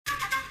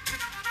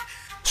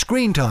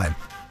Screen Time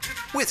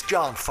with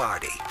John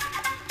Fardy.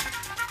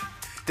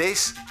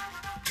 This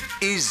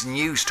is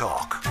News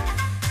Talk.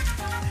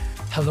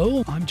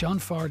 Hello, I'm John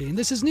Fardy and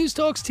this is News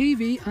Talk's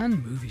TV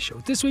and movie show.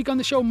 This week on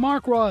the show,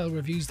 Mark Ryle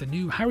reviews the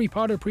new Harry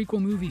Potter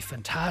prequel movie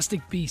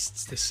Fantastic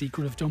Beasts: The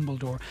Secret of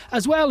Dumbledore,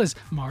 as well as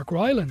Mark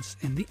Rylance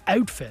in The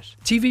Outfit.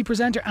 TV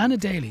presenter Anna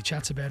Daly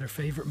chats about her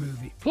favourite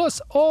movie, plus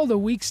all the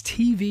week's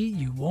TV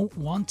you won't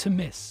want to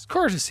miss,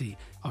 courtesy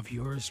of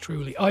yours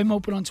truly. I'm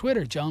open on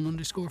Twitter,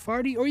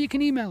 John_Fardy, or you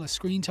can email us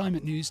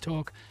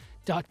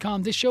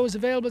screentime@newstalk.com. This show is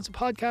available as a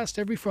podcast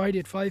every Friday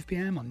at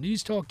 5pm on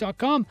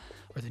newstalk.com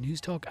or the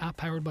News Talk app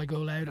powered by Go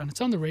Loud, and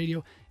it's on the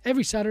radio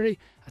every Saturday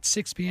at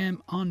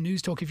 6pm on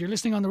News Talk. If you're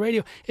listening on the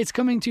radio, it's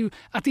coming to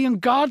at the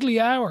ungodly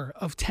hour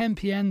of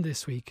 10pm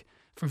this week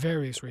for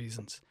various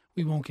reasons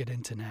we won't get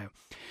into now.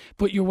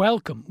 But you're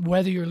welcome,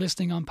 whether you're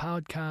listening on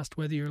podcast,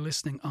 whether you're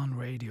listening on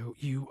radio,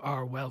 you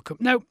are welcome.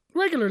 Now,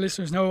 regular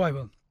listeners know I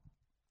will,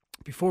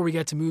 before we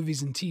get to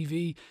movies and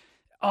TV,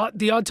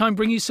 the odd time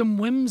bring you some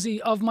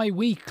whimsy of my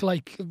week.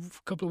 Like a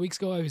couple of weeks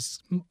ago, I was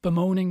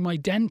bemoaning my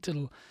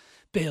dental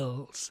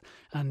bills,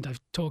 and I've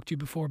talked to you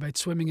before about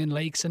swimming in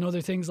lakes and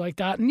other things like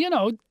that. And you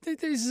know,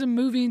 this is a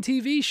movie and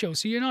TV show,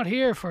 so you're not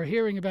here for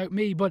hearing about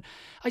me, but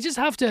I just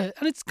have to,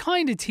 and it's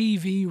kind of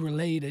TV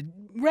related.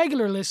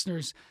 Regular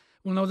listeners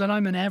will know that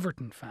I'm an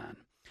Everton fan.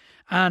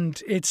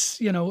 And it's,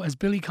 you know, as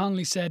Billy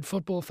Connolly said,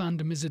 football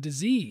fandom is a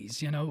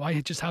disease. You know,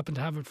 I just happen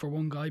to have it for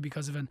one guy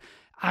because of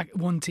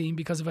one team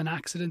because of an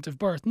accident of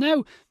birth.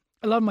 Now,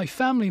 a lot of my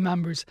family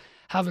members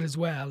have it as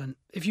well. And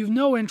if you've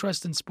no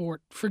interest in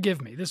sport,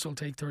 forgive me, this will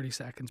take 30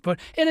 seconds. But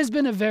it has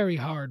been a very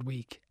hard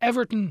week.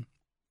 Everton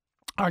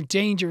are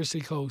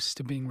dangerously close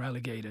to being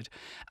relegated.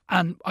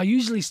 And I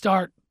usually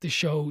start the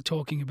show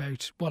talking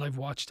about what I've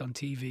watched on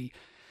TV.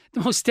 The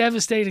most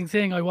devastating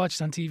thing I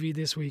watched on TV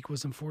this week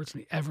was,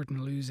 unfortunately,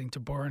 Everton losing to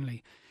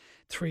Burnley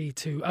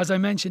 3-2. As I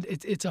mentioned,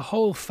 it's a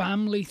whole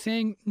family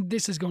thing.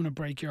 This is going to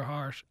break your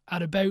heart.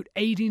 At about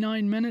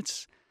 89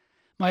 minutes,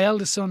 my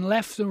eldest son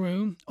left the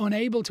room,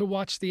 unable to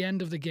watch the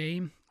end of the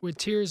game, with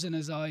tears in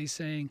his eyes,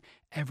 saying,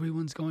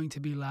 "Everyone's going to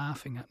be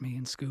laughing at me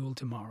in school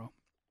tomorrow."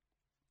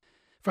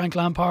 Frank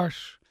Lampard,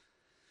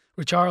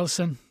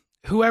 Richarlison,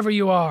 whoever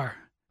you are,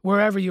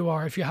 wherever you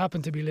are, if you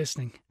happen to be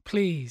listening,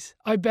 please,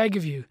 I beg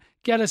of you,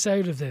 get us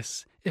out of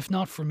this. If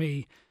not for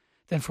me,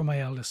 then for my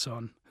eldest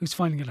son, who's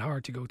finding it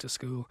hard to go to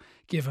school,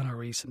 given our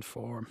recent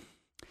form.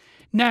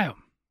 Now,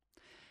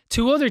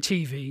 to other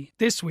TV,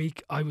 this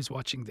week I was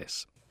watching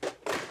this.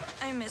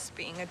 I miss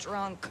being a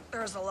drunk.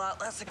 There's a lot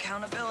less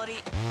accountability.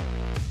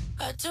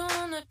 I don't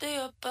wanna be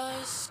a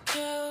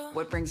buzzkill.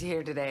 What brings you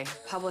here today?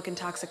 Public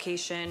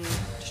intoxication,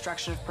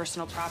 destruction of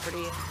personal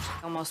property,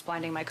 almost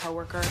blinding my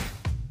coworker,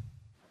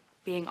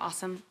 being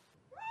awesome.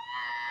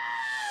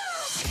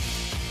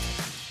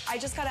 I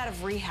just got out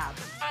of rehab.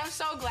 I'm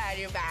so glad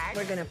you're back.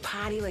 We're gonna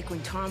party like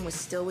when Tom was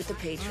still with the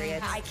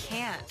Patriots. I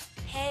can't.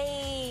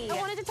 Hey! I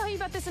wanted to tell you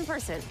about this in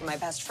person. My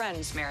best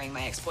friend's marrying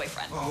my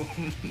ex-boyfriend. Oh,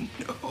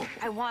 no.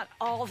 I want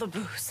all the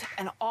booze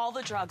and all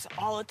the drugs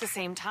all at the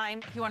same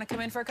time. You want to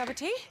come in for a cup of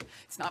tea?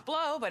 It's not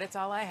blow, but it's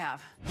all I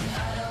have.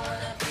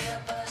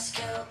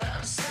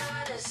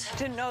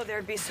 Didn't know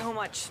there'd be so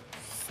much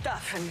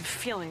stuff and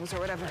feelings or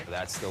whatever.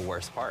 That's the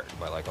worst part,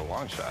 by like a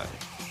long shot.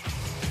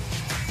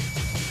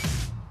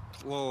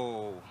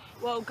 Whoa.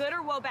 Whoa, good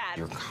or whoa, bad?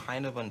 You're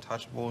kind of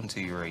untouchable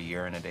until you're a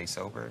year and a day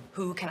sober.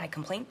 Who can I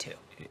complain to?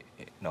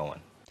 No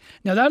one.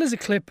 Now, that is a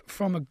clip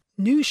from a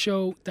new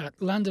show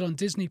that landed on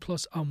Disney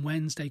Plus on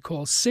Wednesday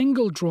called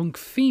Single Drunk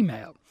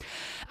Female.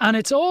 And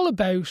it's all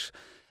about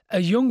a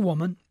young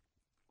woman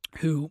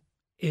who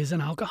is an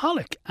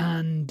alcoholic.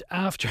 And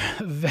after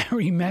a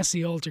very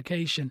messy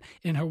altercation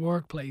in her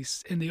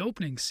workplace, in the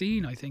opening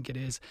scene, I think it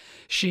is,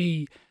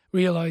 she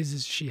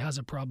realises she has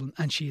a problem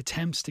and she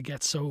attempts to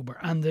get sober.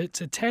 And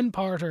it's a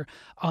 10-parter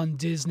on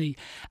Disney.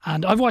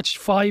 And I've watched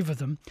 5 of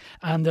them.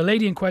 And the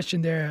lady in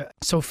question there,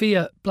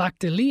 Sophia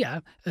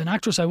Black-D'Elia, an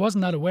actress I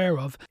wasn't that aware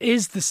of,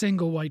 is the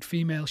single white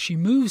female. She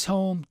moves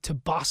home to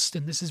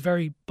Boston. This is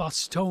very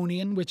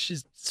Bostonian, which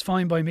is it's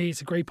fine by me.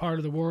 It's a great part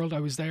of the world. I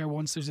was there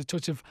once. There's a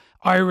touch of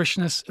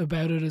Irishness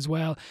about it as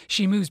well.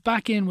 She moves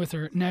back in with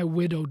her now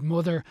widowed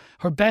mother.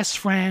 Her best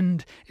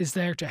friend is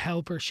there to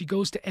help her. She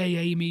goes to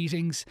AA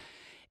meetings.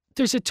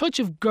 There's a touch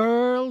of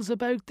girls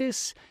about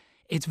this.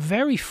 It's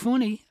very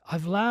funny.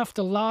 I've laughed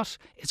a lot.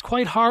 It's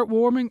quite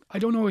heartwarming. I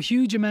don't know a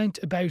huge amount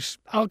about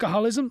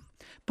alcoholism,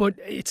 but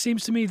it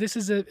seems to me this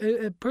is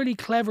a pretty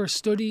clever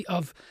study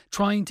of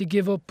trying to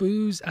give up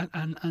booze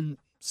and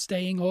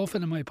staying off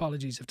it. And my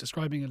apologies if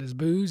describing it as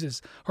booze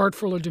is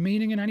hurtful or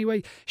demeaning in any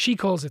way. She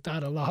calls it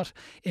that a lot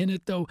in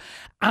it, though.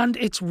 And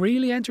it's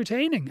really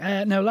entertaining.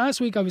 Now, last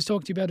week I was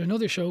talking to you about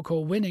another show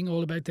called Winning,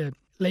 all about the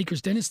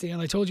Lakers dynasty,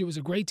 and I told you it was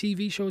a great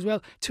TV show as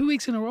well. 2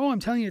 weeks in a row, I'm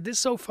telling you, this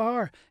so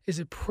far is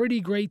a pretty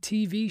great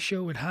TV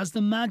show. It has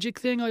the magic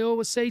thing I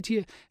always say to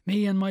you.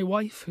 Me and my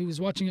wife, who was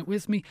watching it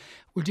with me,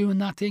 were doing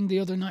that thing the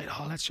other night.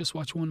 Oh, let's just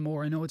watch one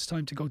more. I know it's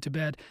time to go to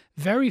bed.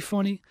 Very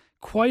funny,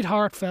 quite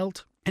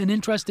heartfelt. an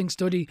interesting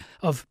study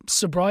of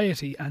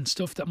sobriety and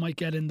stuff that might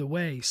get in the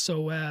way.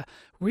 So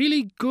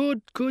really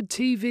good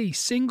TV.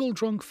 Single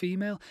Drunk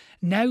Female,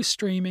 now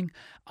streaming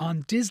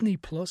on Disney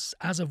Plus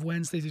as of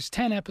Wednesday. There's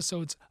 10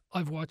 episodes.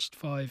 I've watched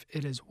 5.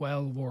 It is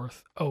well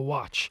worth a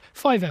watch.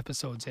 5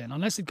 episodes in,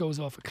 unless it goes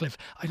off a cliff.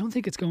 I don't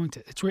think it's going to.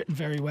 It's written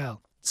very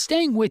well.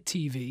 Staying with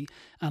TV,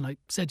 and I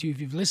said to you,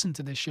 if you've listened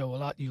to this show a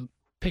lot, you'll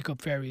pick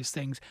up various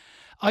things.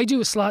 I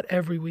do a slot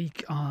every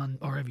week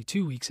or every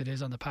 2 weeks it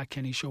is, on the Pat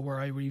Kenny Show, where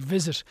I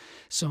revisit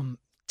some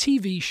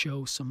TV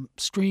show, some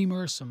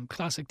streamer, some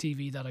classic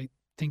TV that I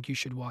think you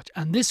should watch.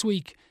 And this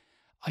week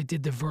I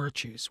did The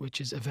Virtues, which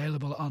is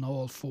available on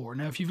All 4.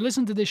 Now, if you've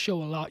listened to this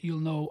show a lot, you'll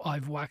know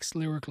I've waxed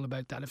lyrical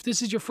about that. If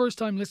this is your first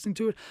time listening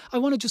to it, I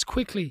want to just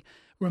quickly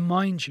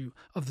remind you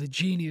of the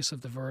genius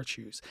of The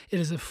Virtues. It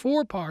is a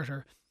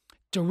 4-parter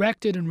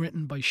directed and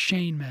written by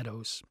Shane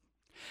Meadows.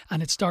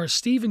 And it stars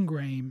Stephen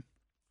Graham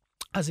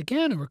as,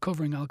 again, a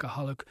recovering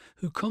alcoholic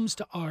who comes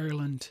to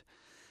Ireland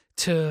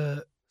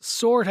to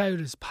sort out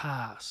his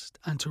past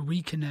and to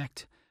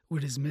reconnect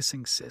with his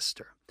missing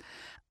sister.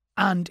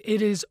 And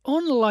it is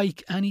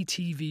unlike any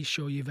TV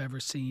show you've ever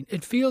seen.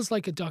 It feels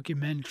like a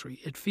documentary.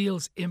 It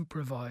feels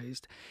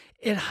improvised.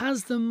 It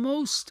has the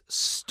most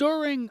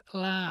stirring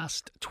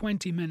last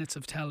 20 minutes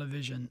of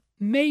television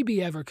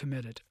maybe ever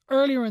committed.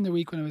 Earlier in the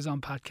week when I was on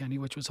Pat Kenny,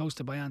 which was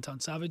hosted by Anton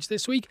Savage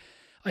this week,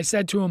 I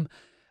said to him,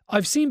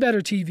 I've seen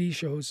better TV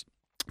shows,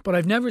 but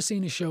I've never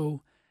seen a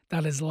show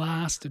that has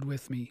lasted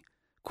with me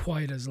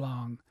quite as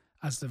long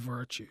as The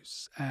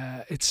Virtues.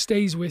 It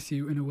stays with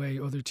you in a way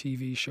other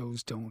TV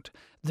shows don't.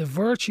 The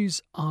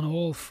Virtues on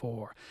All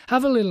 4.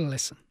 Have a little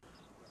listen.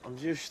 I'm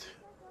just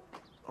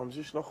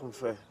looking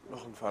for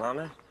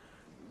Anna.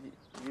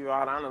 You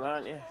are Anna,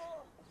 aren't you?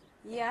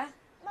 Yeah?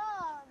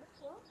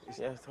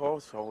 Yeah, I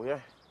thought so, yeah.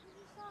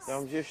 Yeah,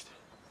 I'm just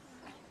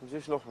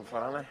looking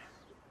for Anna.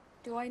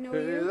 Do I know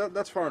you?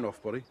 That's far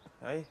enough, buddy.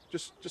 Hey?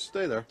 Just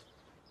stay there.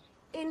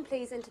 In,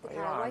 please, into the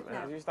car right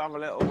now. I just have a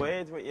little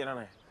word with you,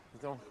 Anna.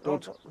 Don't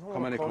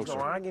come any closer.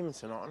 No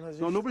arguments or nothing.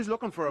 No, nobody's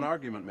looking for an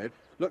argument, mate.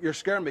 Look, you're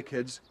scaring me,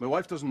 kids. My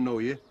wife doesn't know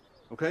you,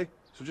 okay?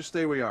 So just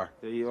stay where you are.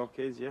 They're your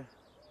kids, yeah?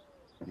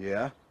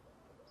 Yeah?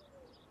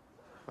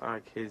 Our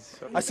kids.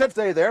 I said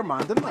stay there,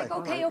 man, didn't I?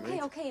 Okay.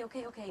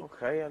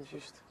 Okay, I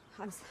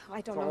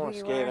I don't don't know want who to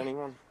you scare are.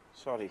 anyone.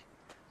 Sorry.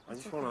 I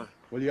just want to...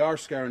 Well, you are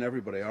scaring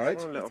everybody, all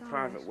right? a little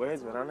private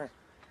word with Anna.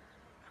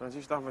 Can I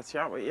just have a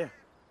chat with you?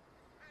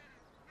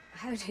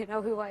 How do you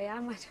know who I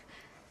am?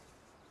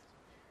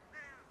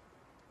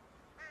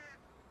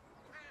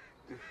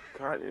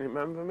 Can't you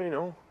remember me,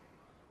 no?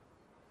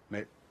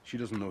 Mate, she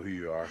doesn't know who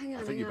you are. Hang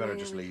on, I think you hang on, better hang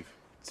just on. leave.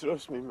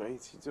 Trust me,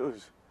 mate, she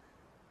does.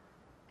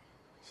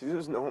 She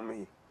does know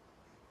me.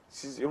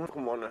 She's the only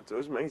one that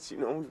does, mate. She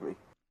knows me.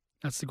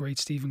 That's the great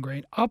Stephen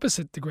Graham,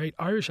 opposite the great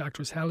Irish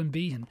actress Helen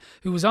Behan,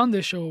 who was on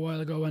this show a while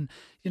ago and,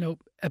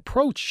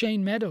 approached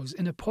Shane Meadows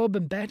in a pub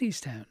in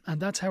Bettystown.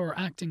 And that's how her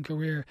acting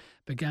career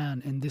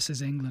began in This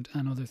Is England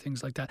and other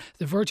things like that.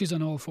 The Virtues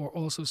on All 4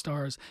 also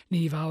stars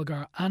Niamh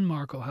Algar and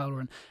Mark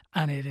O'Halloran,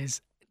 and it is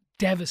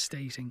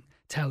devastating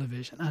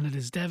television, and it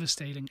is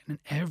devastating in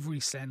every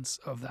sense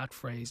of that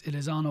phrase. It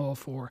is on All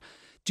 4.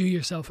 Do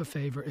yourself a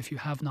favour if you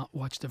have not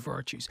watched The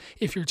Virtues.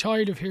 If you're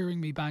tired of hearing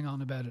me bang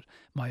on about it,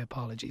 my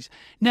apologies.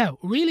 Now,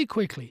 really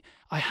quickly,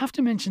 I have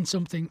to mention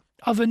something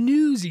of a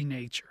newsy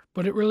nature,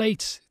 but it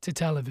relates to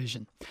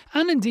television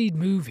and indeed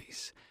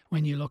movies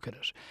when you look at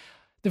it.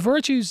 The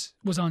Virtues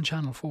was on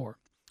Channel 4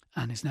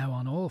 and is now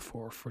on All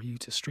 4 for you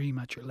to stream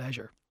at your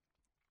leisure.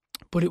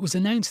 But it was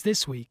announced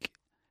this week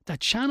that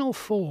Channel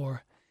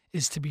 4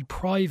 is to be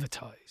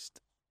privatised.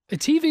 A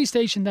TV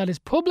station that is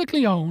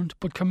publicly owned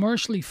but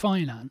commercially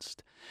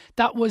financed,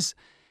 that was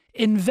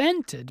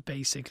invented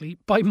basically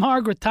by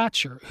Margaret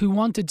Thatcher, who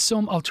wanted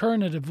some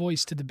alternative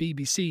voice to the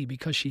BBC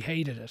because she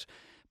hated it.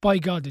 By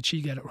God, did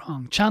she get it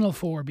wrong. Channel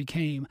 4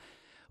 became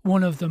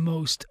one of the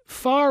most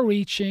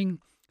far-reaching,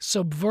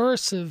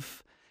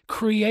 subversive,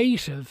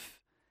 creative,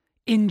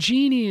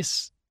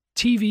 ingenious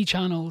TV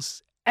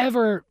channels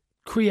ever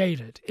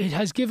created. It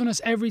has given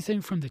us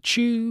everything from The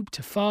Tube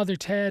to Father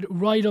Ted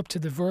right up to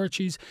The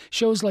Virtues.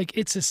 Shows like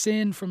It's a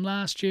Sin from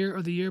last year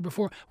or the year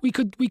before. We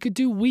could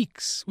do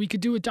weeks. We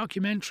could do a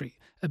documentary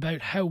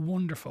about how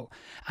wonderful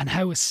and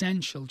how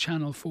essential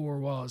Channel 4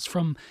 was,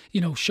 from,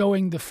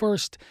 showing the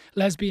first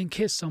lesbian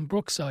kiss on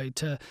Brookside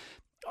to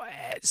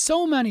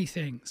so many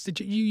things that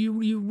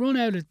you run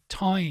out of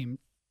time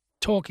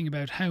talking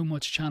about how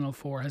much Channel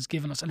 4 has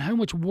given us and how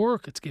much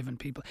work it's given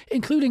people,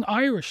 including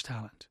Irish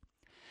talent.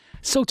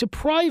 So to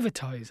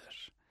privatise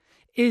it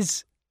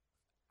is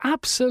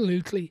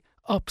absolutely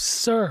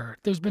absurd.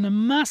 There's been a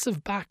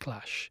massive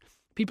backlash.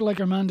 People like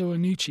Armando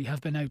Iannucci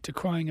have been out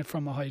decrying it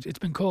from a height. It's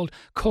been called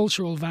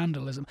cultural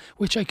vandalism,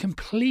 which I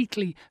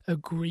completely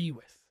agree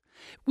with.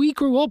 We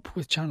grew up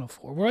with Channel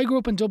 4. Where I grew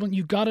up in Dublin,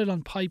 you got it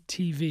on Pipe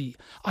TV.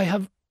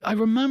 I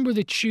remember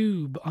The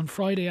Tube on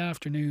Friday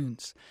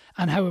afternoons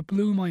and how it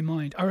blew my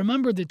mind. I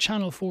remember the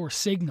Channel 4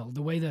 signal,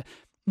 the way the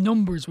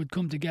numbers would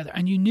come together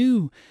and you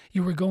knew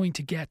you were going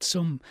to get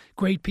some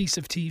great piece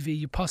of TV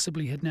you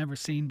possibly had never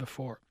seen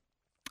before.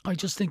 I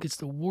just think it's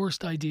the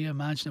worst idea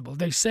imaginable.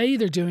 They say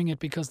they're doing it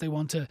because they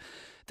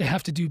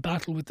have to do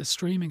battle with the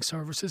streaming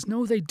services.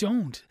 No, they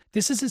don't.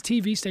 This is a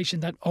TV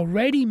station that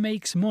already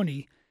makes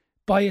money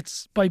by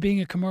being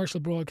a commercial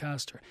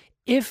broadcaster.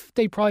 If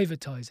they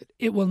privatize it,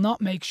 it will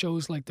not make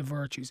shows like The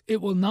Virtues.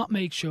 It will not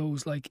make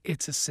shows like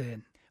It's a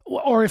Sin.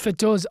 Or if it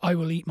does, I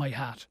will eat my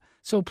hat.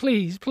 So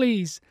please,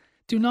 please,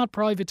 do not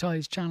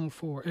privatize Channel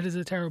 4. It is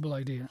a terrible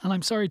idea. And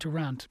I'm sorry to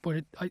rant,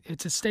 but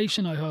it's a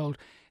station I hold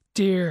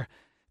dear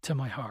to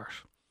my heart.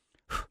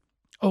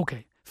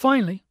 Okay,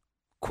 finally,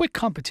 quick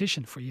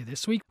competition for you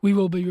this week. We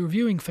will be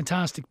reviewing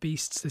Fantastic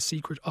Beasts: The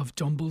Secret of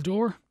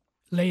Dumbledore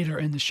later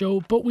in the show,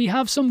 but we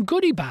have some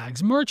goodie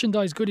bags,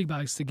 merchandise goodie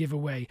bags to give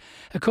away.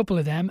 A couple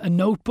of them, a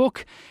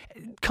notebook,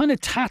 kind of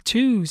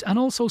tattoos, and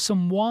also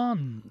some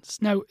wands.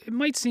 Now, it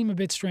might seem a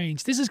bit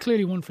strange. This is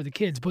clearly one for the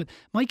kids, but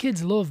my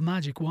kids love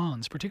magic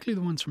wands,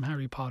 particularly the ones from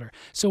Harry Potter.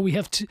 So we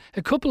have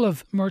a couple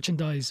of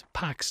merchandise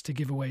packs to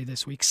give away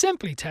this week.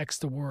 Simply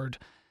text the word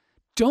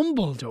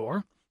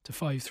Dumbledore to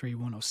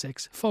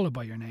 53106, followed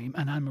by your name,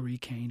 and Anne-Marie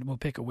Kane will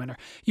pick a winner.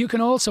 You can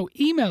also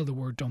email the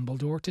word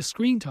Dumbledore to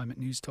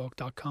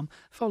screentime@newstalk.com,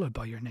 followed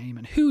by your name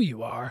and who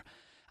you are,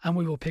 and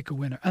we will pick a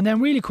winner. And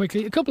then really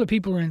quickly, a couple of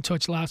people were in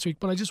touch last week,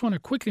 but I just want to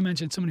quickly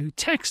mention someone who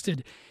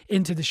texted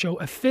into the show,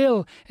 a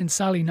Phil in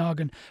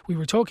Sallynoggin. We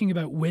were talking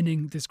about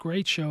winning this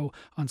great show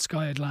on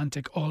Sky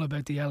Atlantic, all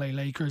about the LA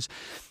Lakers.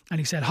 And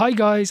he said, "Hi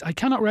guys, I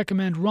cannot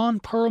recommend Ron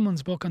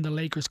Perlman's book on the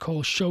Lakers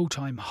called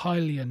Showtime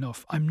highly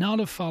enough. I'm not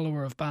a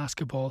follower of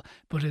basketball,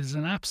 but it is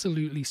an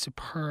absolutely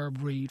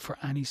superb read for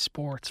any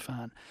sports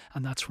fan."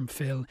 And that's from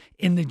Phil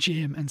in the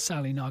gym in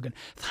Sallynoggin.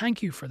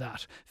 Thank you for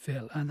that,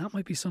 Phil. And that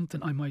might be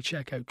something I might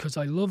check out, because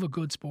I love a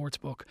good sports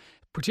book,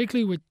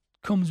 particularly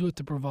comes with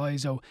the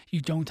proviso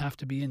you don't have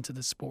to be into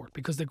the sport,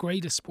 because the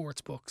greatest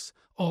sports books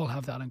all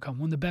have that in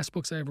common. One of the best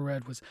books I ever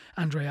read was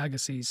Andre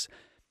Agassi's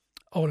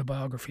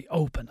autobiography,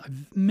 Open.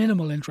 I've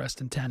minimal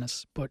interest in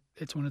tennis, but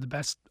it's one of the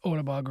best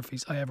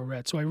autobiographies I ever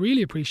read. So I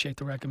really appreciate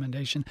the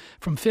recommendation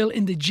from Phil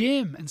in the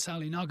gym in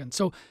Sallynoggin.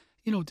 So,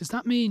 does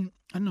that mean,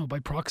 I don't know, by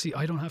proxy,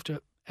 I don't have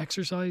to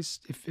exercise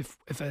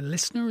if a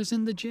listener is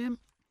in the gym?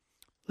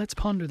 Let's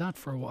ponder that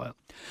for a while.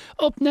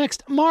 Up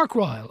next, Mark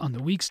Ryle on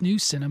the week's new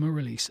cinema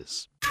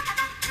releases.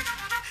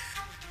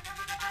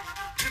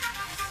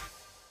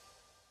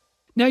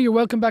 Now you're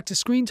welcome back to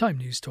Screen Time,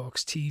 News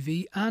Talks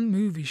TV and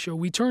movie show.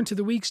 We turn to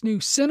the week's new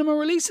cinema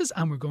releases,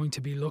 and we're going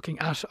to be looking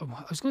at,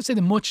 I was going to say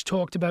the much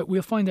talked about,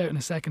 we'll find out in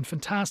a second,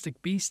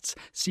 Fantastic Beasts: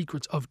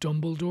 Secrets of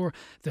Dumbledore,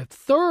 the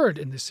third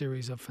in the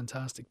series of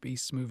Fantastic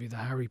Beasts movie, the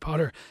Harry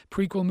Potter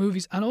prequel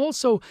movies, and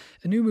also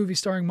a new movie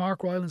starring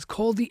Mark Rylance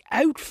called The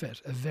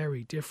Outfit, a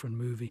very different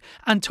movie.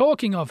 And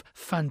talking of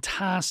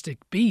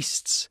Fantastic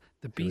Beasts,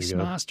 the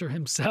Beastmaster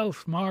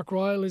himself, Mark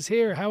Ryle, is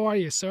here. How are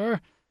you,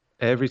 sir?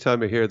 Every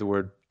time I hear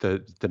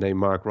the name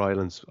Mark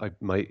Rylance,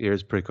 my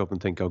ears prick up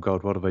and think, oh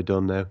God, what have I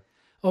done now?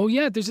 Oh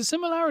yeah, there's a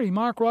similarity.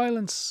 Mark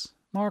Rylance,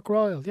 Mark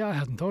Ryle. Yeah, I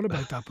hadn't thought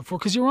about that before,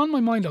 because you're on my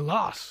mind a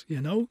lot,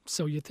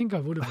 so you'd think I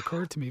would have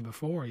occurred to me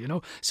before,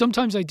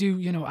 Sometimes I do,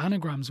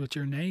 anagrams with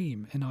your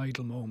name in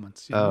idle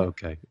moments. Oh,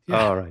 okay.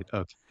 Yeah. All right.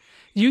 Okay.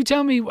 You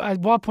tell me at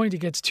what point it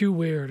gets too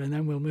weird, and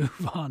then we'll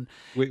move on.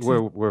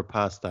 We're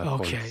past that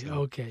point.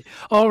 Okay.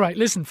 All right,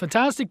 listen,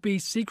 Fantastic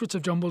Beasts: Secrets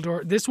of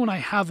Dumbledore. This one I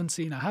haven't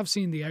seen. I have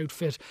seen The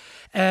Outfit.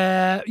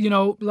 A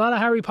lot of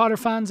Harry Potter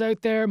fans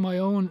out there, my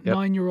own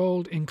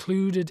 9-year-old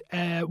included.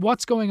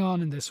 What's going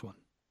on in this one?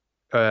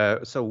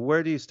 So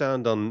where do you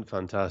stand on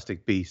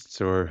Fantastic Beasts,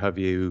 or are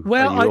you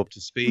up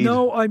to speed?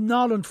 No, I'm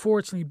not,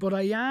 unfortunately, but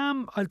I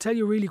am. I'll tell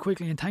you really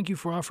quickly, and thank you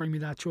for offering me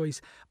that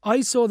choice.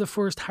 I saw the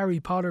first Harry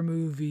Potter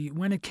movie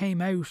when it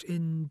came out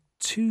in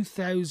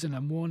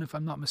 2001, if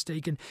I'm not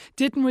mistaken.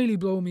 Didn't really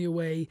blow me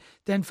away.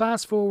 Then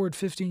fast forward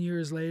 15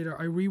 years later,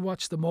 I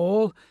rewatched them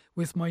all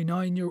with my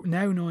now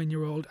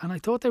 9-year-old, and I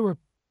thought they were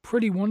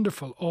pretty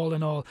wonderful, all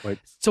in all. Right.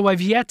 So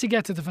I've yet to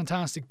get to the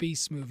Fantastic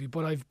Beasts movie,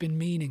 but I've been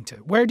meaning to.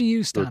 Where do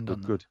you stand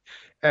on that? Good.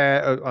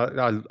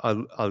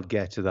 I'll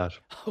get to that.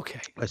 Okay.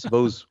 I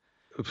suppose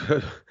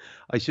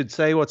I should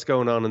say what's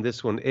going on in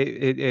this one.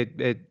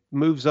 It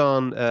moves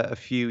on a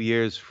few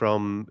years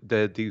from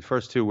the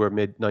first two were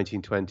mid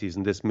 1920s,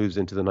 and this moves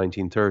into the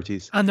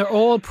 1930s. And they're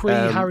all pre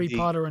Harry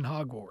Potter and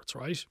Hogwarts,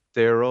 right?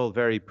 They're all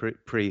very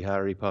pre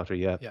Harry Potter.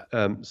 Yeah.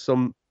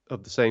 Some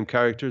of the same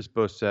characters,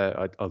 but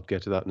I'll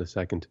get to that in a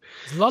second.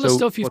 There's a lot of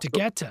stuff you have to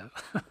get to.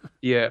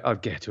 Yeah, I'll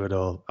get to it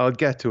all.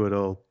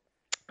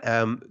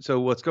 So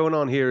what's going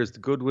on here is the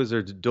good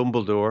wizard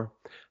Dumbledore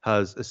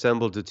has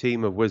assembled a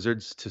team of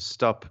wizards to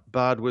stop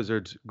bad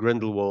wizard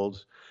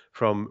Grindelwald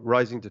from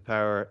rising to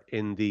power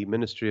in the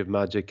Ministry of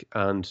Magic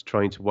and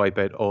trying to wipe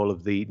out all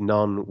of the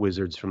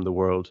non-wizards from the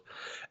world.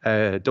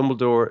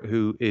 Dumbledore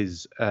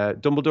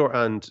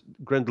and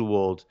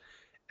Grindelwald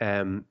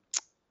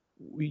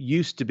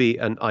used to be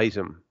an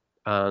item,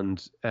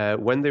 and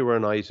when they were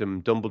an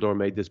item, Dumbledore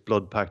made this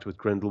blood pact with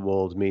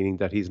Grindelwald, meaning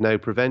that he's now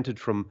prevented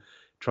from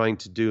trying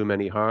to do him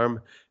any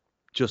harm.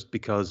 just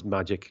because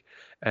magic.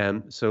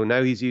 So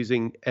now he's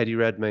using Eddie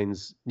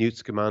Redmayne's Newt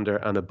Scamander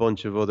and a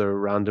bunch of other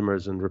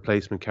randomers and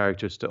replacement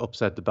characters to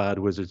upset the bad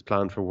wizard's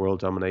plan for world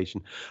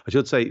domination. I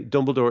should say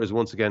Dumbledore is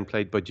once again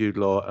played by Jude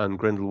Law, and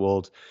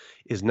Grindelwald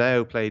is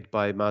now played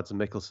by Mads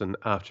Mikkelsen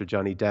after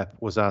Johnny Depp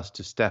was asked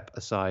to step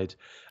aside.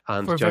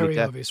 And For Johnny very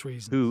Depp, obvious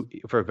reasons.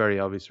 for a very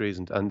obvious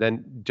reason. And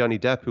then Johnny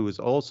Depp, who was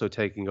also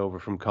taking over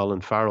from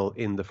Colin Farrell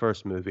in the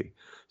first movie.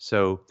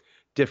 So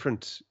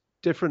different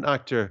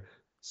actor,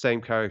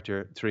 same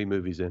character, 3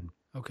 movies in.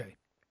 Okay.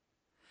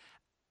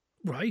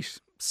 Right.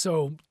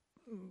 So,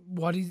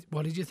 what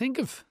did you think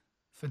of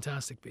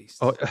Fantastic Beasts?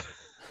 Oh,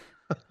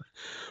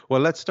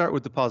 well, let's start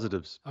with the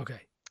positives.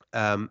 Okay.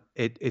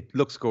 It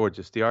looks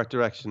gorgeous. The art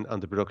direction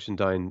and the production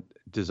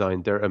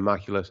design, they're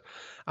immaculate.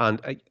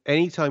 And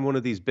anytime one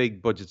of these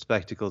big budget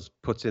spectacles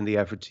puts in the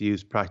effort to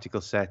use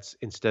practical sets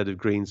instead of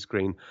green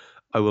screen,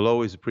 I will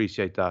always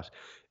appreciate that.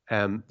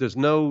 There's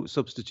no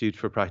substitute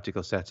for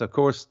practical sets. Of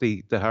course,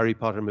 the Harry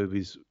Potter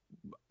movies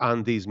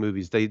and these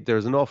movies,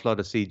 there's an awful lot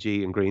of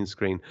CG and green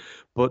screen,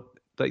 but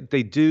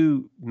they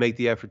do make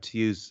the effort to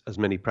use as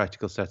many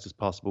practical sets as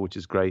possible, which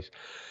is great.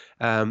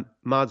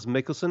 Mads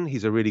Mikkelsen,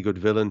 he's a really good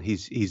villain.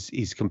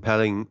 He's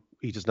compelling.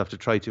 He doesn't have to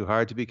try too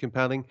hard to be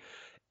compelling,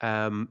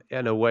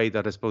 in a way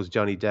that I suppose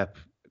Johnny Depp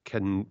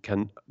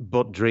can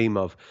but dream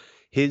of.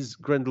 His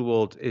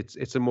Grindelwald,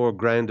 it's a more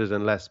grounded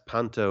and less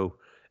panto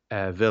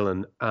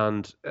villain,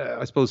 and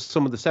I suppose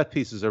some of the set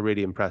pieces are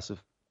really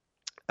impressive.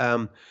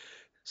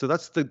 So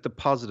that's the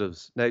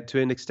positives. Now, to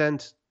an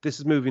extent, this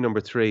is movie number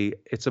 3.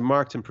 It's a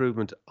marked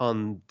improvement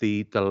on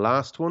the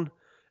last one,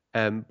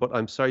 but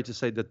I'm sorry to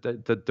say that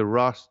the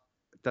rot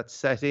that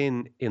set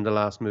in the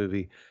last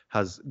movie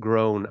has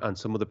grown, and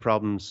some of the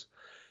problems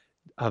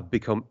have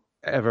become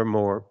ever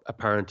more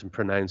apparent and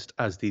pronounced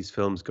as these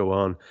films go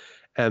on.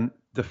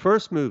 The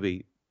first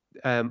movie,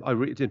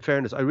 in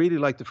fairness, I really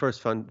liked the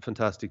first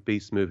Fantastic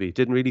Beasts movie. It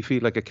didn't really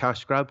feel like a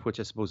cash grab, which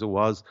I suppose it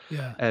was.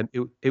 Yeah.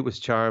 It was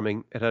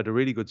charming. It had a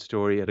really good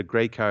story. It had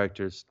great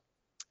characters.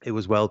 It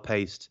was well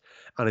paced,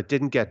 and it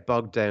didn't get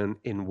bogged down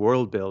in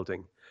world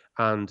building.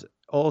 And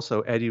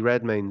also, Eddie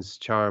Redmayne's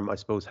charm, I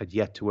suppose, had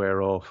yet to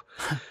wear off.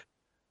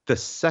 The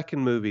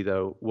second movie,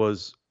 though,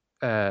 was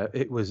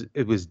it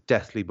was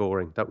deathly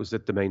boring. That was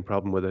the main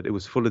problem with it. It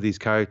was full of these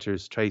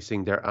characters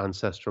tracing their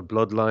ancestral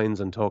bloodlines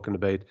and talking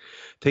about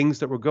things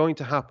that were going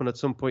to happen at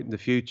some point in the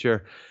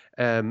future.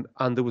 And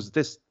there was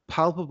this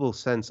palpable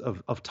sense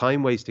of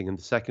time wasting in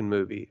the second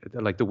movie.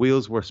 Like the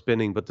wheels were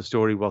spinning, but the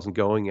story wasn't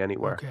going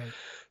anywhere. Okay.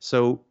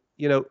 So,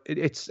 you know,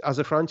 it's as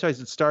a franchise,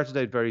 it started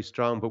out very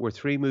strong, but we're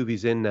 3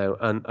 movies in now.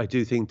 And I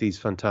do think these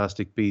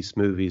Fantastic Beasts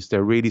movies,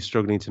 they're really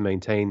struggling to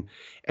maintain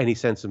any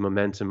sense of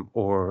momentum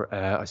or,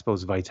 I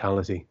suppose,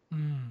 vitality.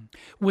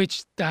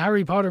 Which the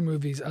Harry Potter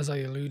movies, as I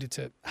alluded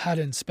to, had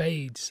in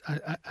spades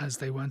as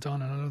they went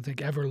on, and I don't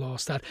think ever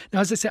lost that.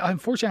 Now, as I say,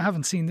 unfortunately, I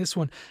haven't seen this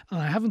one,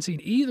 and I haven't seen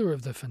either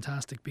of the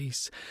Fantastic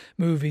Beasts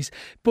movies.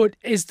 But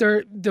is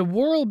there, the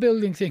world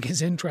building thing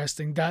is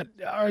interesting. That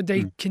are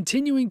they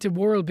continuing to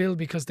world build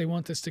because they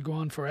want this to go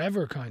on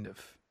forever, kind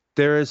of?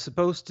 There is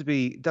supposed to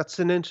be, that's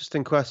an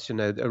interesting question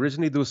now.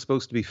 Originally, there was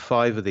supposed to be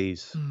 5 of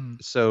these.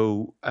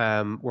 So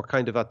we're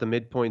kind of at the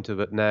midpoint of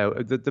it now.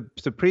 The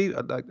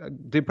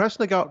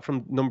impression I got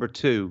from number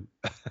 2,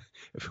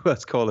 if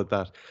let's call it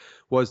that,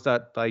 was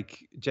that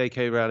like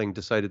J.K. Rowling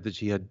decided that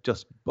she had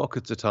just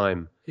buckets of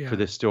time for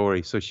this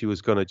story. So she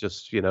was going to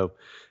just, you know,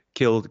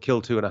 kill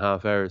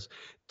 2.5 hours.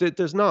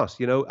 There's not,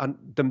 you know, and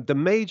the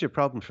major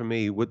problem for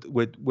me with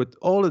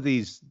all of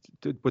these,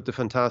 with the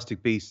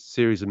Fantastic Beasts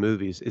series of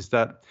movies, is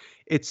that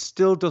it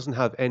still doesn't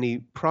have any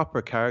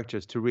proper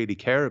characters to really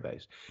care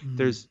about.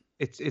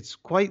 It's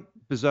quite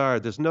bizarre.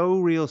 There's no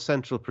real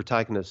central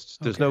protagonist.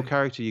 There's no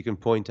character you can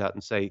point at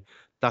and say,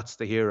 that's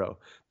the hero.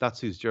 That's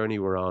whose journey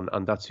we're on,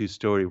 and that's whose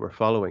story we're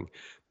following.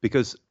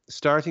 Because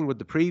starting with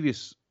the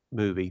previous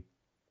movie,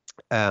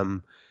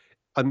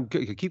 I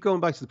keep going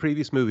back to the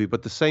previous movie,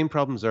 but the same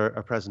problems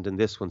are present in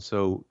this one.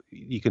 So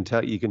you can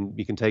take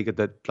it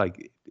that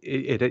like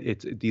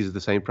these are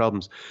the same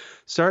problems.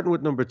 Starting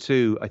with number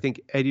 2, I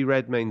think Eddie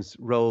Redmayne's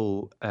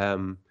role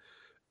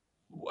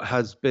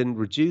has been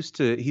reduced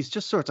to, he's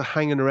just sort of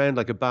hanging around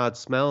like a bad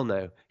smell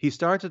now. He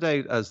started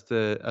out as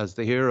the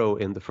hero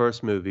in the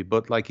first movie,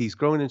 but like he's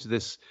grown into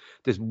this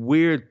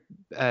weird,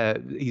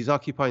 he's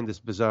occupying this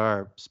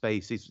bizarre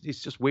space.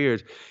 He's just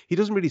weird. He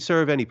doesn't really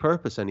serve any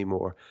purpose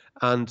anymore.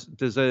 And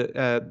there's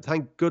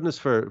thank goodness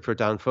for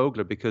Dan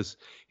Fogler, because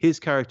his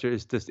character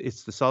is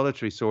it's the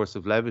solitary source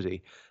of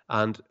levity.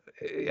 And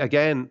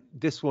again,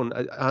 this one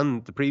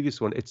and the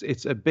previous one,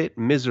 it's a bit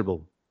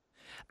miserable.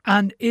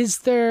 And is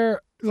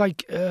there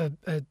like a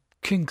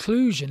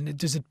conclusion?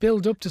 Does it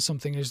build up to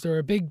something? Is there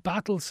a big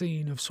battle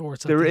scene of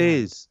sorts? There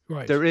is.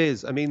 Right. There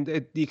is. I mean,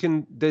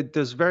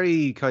 there's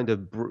very kind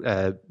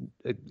of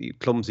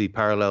clumsy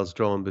parallels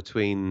drawn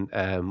between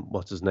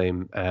what's his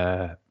name,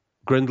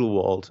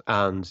 Grindelwald,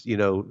 and, you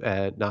know,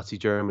 Nazi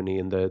Germany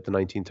in the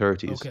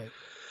 1930s. Okay.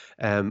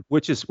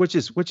 which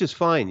is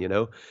fine, you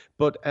know.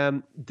 But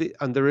and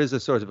there is a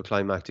sort of a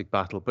climactic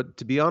battle. But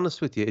to be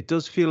honest with you, it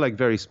does feel like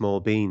very small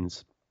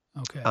beans.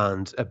 Okay.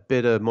 And a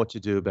bit of much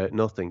ado about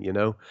nothing, you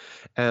know.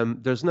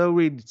 There's no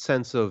real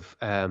sense of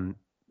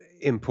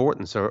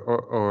importance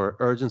or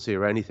urgency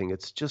or anything.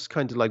 It's just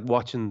kind of like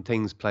watching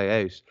things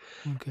play out.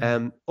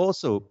 Okay.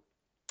 Also,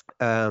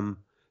 the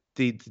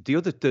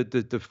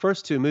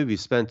first two movies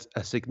spent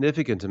a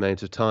significant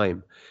amount of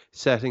time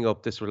setting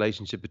up this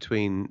relationship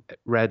between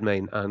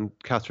Redmayne and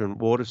Catherine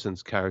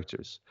Waterston's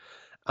characters,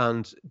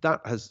 and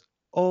that has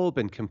all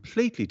been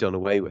completely done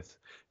away with,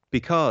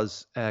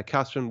 because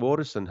Catherine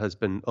Waterston has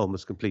been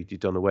almost completely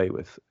done away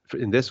with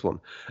in this one.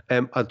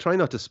 I'll try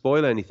not to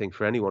spoil anything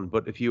for anyone,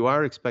 but if you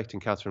are expecting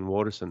Catherine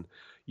Waterston,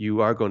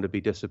 you are going to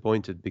be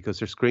disappointed, because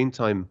her screen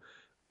time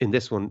in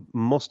this one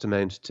must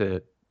amount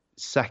to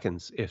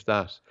seconds, if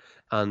that.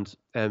 And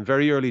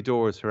very early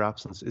doors, her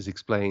absence is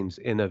explained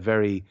in a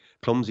very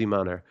clumsy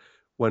manner.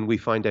 When we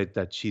find out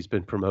that she's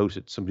been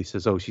promoted, somebody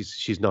says, "Oh,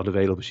 she's not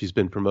available. She's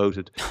been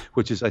promoted,"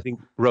 which is, I think,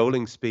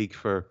 rolling speak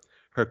for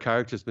her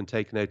character's been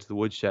taken out to the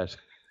woodshed.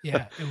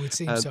 Yeah, it would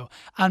seem so.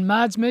 And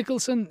Mads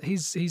Mikkelsen,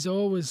 he's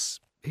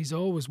always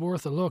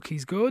worth a look.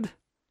 He's good.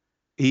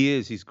 He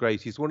is. He's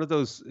great. He's one of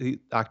those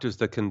actors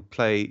that can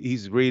play.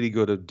 He's really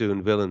good at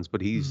doing villains,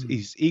 but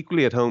he's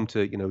equally at home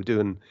to, you know,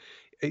 doing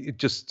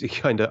just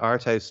kind of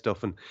art house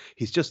stuff, and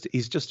he's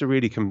just a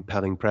really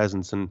compelling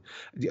presence. And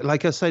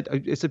like I said,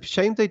 it's a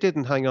shame they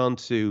didn't hang on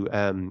to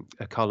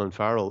Colin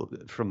Farrell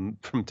from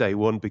day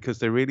one, because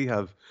they really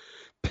have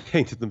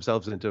painted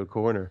themselves into a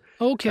corner.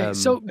 Okay,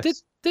 so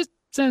this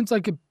sounds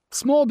like a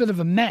small bit of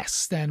a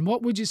mess then.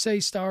 What would you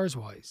say stars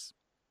wise?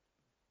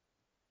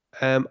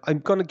 I'm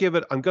gonna give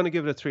it a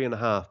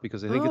 3.5,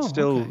 because I think it's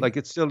still like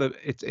it's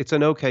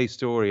an okay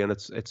story, and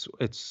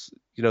it's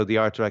you know, the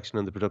art direction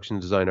and the production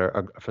design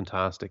are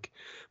fantastic,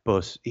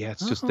 but yeah,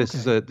 it's just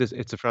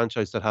it's a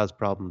franchise that has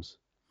problems.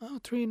 Oh,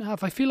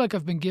 3.5. I feel like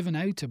I've been given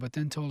out to, but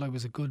then told I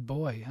was a good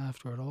boy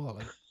after it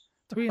all.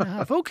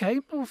 3.5. Okay,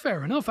 well,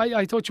 fair enough.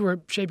 I thought you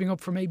were shaping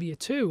up for maybe a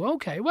 2.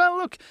 Okay, well,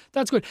 look,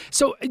 that's good.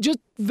 So just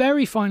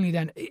very finally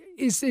then,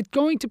 is it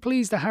going to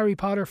please the Harry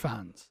Potter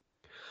fans?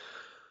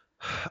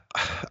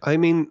 I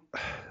mean,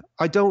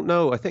 I don't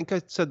know. I think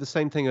I said the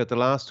same thing at the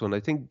last one. I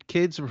think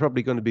kids are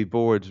probably going to be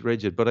bored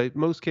rigid, but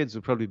most kids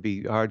would probably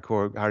be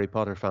hardcore Harry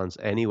Potter fans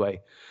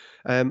anyway.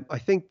 I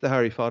think the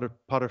Harry Potter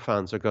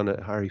fans are gonna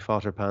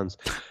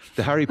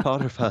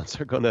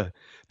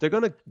they're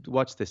gonna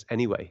watch this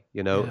anyway.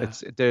 You know,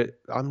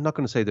 I'm not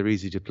going to say they're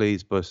easy to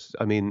please, but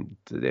I mean,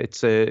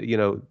 it's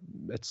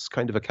it's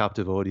kind of a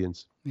captive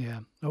audience. Yeah.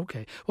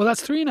 Okay. Well,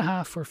 that's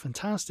 3.5 for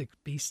Fantastic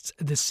Beasts: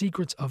 The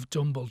Secrets of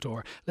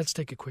Dumbledore. Let's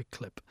take a quick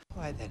clip.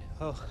 All right then.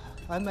 Well,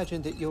 I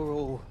imagine that you're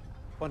all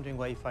wondering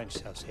why you find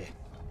yourselves here.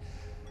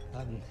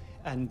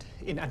 And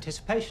in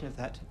anticipation of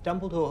that,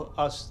 Dumbledore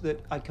asked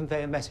that I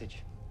convey a message.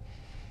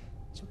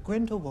 So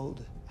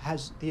Grindelwald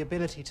has the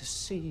ability to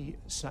see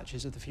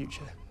snatches of the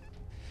future.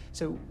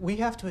 So we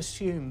have to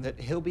assume that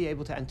he'll be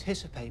able to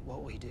anticipate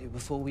what we do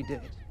before we do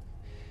it.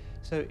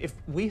 So if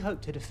we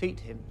hope to defeat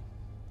him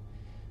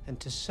and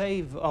to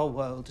save our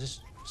world, to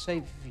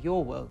save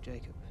your world,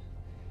 Jacob,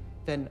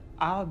 then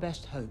our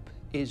best hope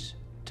is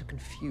to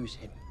confuse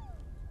him.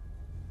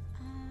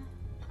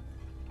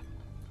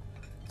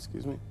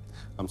 Excuse me?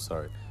 I'm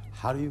sorry.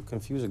 How do you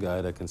confuse a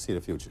guy that can see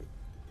the future?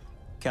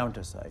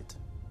 Countersight.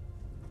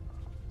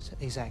 So,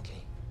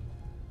 exactly.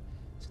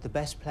 So the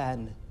best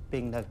plan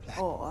being no plan.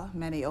 Or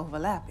many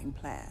overlapping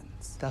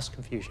plans. Thus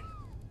confusion.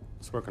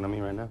 It's working on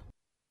me right now.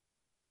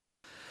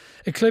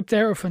 A clip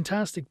there of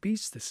Fantastic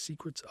Beasts: The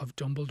Secrets of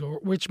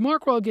Dumbledore, which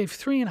Mark Ryle gave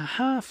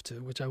 3.5 to,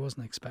 which I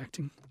wasn't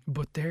expecting.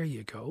 But there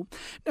you go.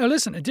 Now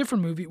listen, a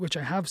different movie which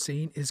I have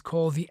seen is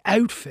called The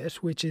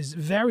Outfit, which is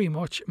very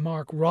much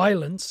Mark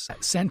Rylance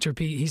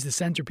centerpiece. He's the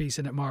centerpiece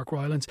in it, Mark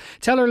Rylance.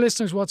 Tell our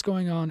listeners what's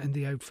going on in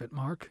The Outfit,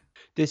 Mark.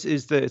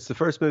 It's the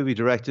first movie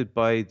directed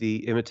by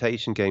the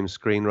Imitation Game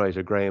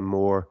screenwriter Graham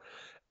Moore.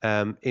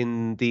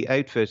 In The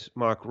Outfit,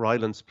 Mark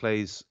Rylance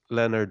plays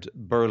Leonard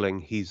Burling.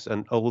 He's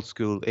an old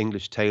school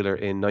English tailor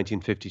in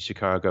 1950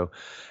 Chicago.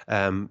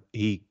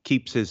 He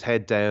keeps his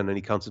head down and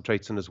he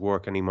concentrates on his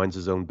work and he minds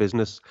his own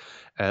business.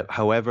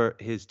 However,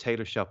 his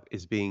tailor shop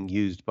is being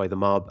used by the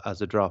mob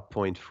as a drop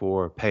point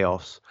for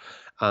payoffs.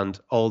 And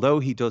although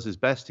he does his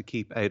best to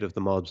keep out of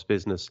the mob's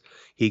business,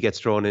 he gets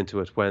drawn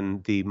into it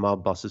when the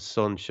mob boss's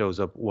son shows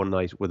up one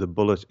night with a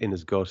bullet in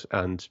his gut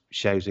and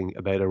shouting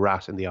about a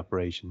rat in the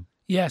operation.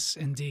 Yes,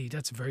 indeed.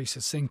 That's a very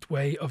succinct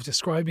way of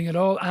describing it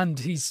all. And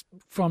he's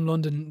from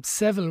London,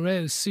 Savile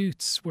Row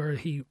Suits, where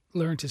he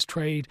learnt his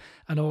trade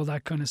and all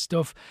that kind of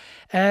stuff.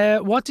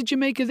 What did you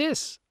make of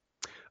this?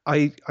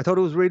 I thought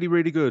it was really,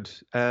 really good.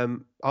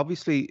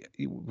 Obviously,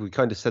 we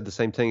kind of said the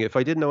same thing. If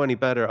I didn't know any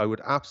better, I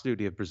would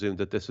absolutely have presumed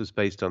that this was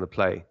based on a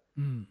play,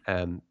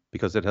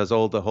 because it has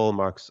all the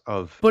hallmarks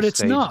of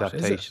stage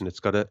adaptation. Is it? It's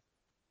got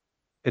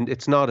and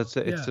it's not.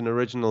 It's an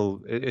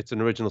original. It's an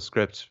original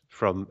script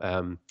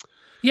from.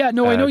 Yeah,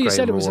 no, I know you Graham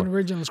said it was Moore. an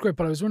original script,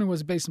 but I was wondering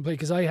was it based on play,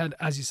 because I had,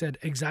 as you said,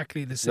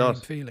 exactly the same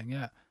feeling.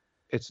 Yeah.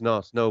 It's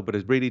not, no, but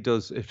it really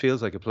does. It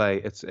feels like a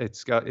play. It's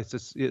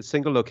a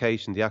single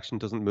location. The action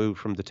doesn't move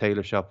from the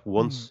tailor shop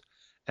once.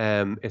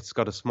 It's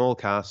got a small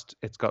cast.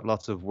 It's got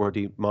lots of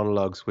wordy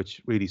monologues,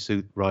 which really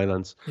suit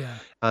Rylance. Yeah.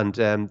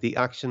 And the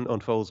action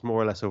unfolds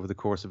more or less over the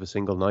course of a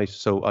single night.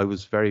 So I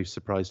was very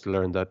surprised to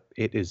learn that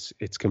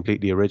it's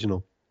completely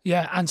original.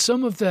 Yeah, and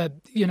some of the,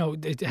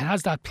 it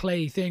has that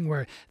play thing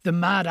where the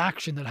mad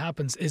action that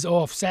happens is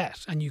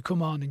offset, and you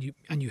come on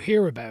and you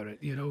hear about it,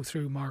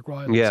 through Mark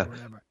Rylance or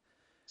whatever.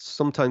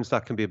 Sometimes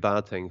that can be a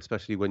bad thing,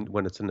 especially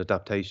when it's an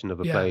adaptation of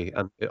a play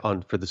and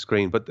on for the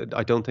screen. But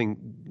I don't think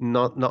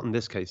not in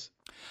this case.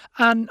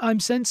 And I'm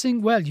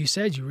sensing, well, you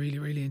said you really,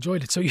 really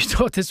enjoyed it, so you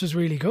thought this was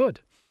really good.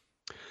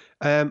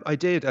 I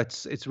did.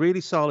 It's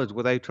really solid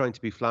without trying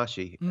to be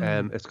flashy.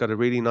 It's got a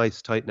really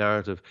nice, tight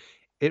narrative.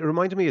 It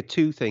reminded me of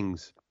two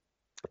things.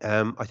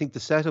 I think the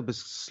setup is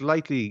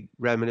slightly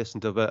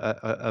reminiscent of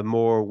a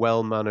more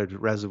well-mannered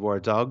Reservoir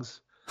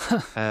Dogs,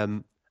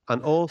 and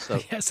also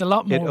it's a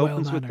lot more it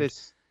opens well-mannered. with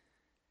this.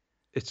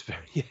 It's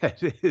very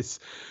it is,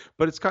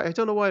 but it's kind. I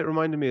don't know why it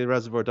reminded me of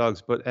Reservoir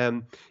Dogs, but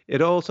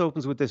it also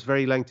opens with this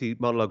very lengthy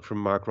monologue from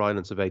Mark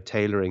Rylance about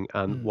tailoring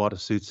and what a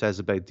suit says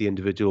about the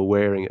individual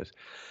wearing it,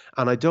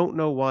 and I don't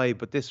know why,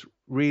 but this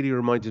really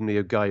reminded me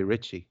of Guy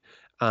Ritchie,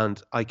 and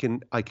I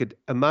could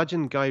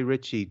imagine Guy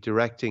Ritchie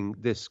directing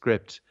this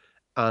script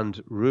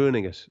and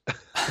ruining it,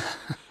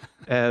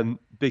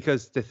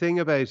 because the thing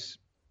about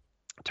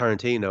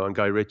Tarantino and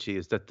Guy Ritchie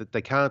is that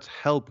they can't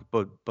help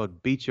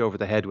but beat you over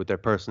the head with their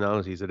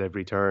personalities at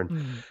every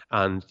turn,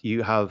 and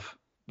you have,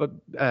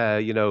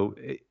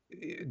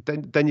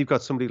 then you've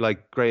got somebody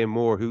like Graham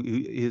Moore who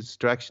his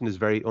direction is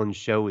very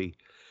unshowy,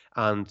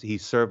 and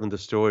he's serving the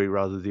story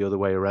rather the other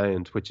way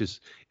around, which is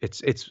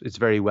it's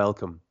very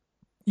welcome.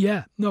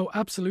 Yeah, no,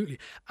 absolutely.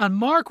 And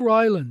Mark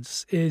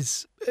Rylance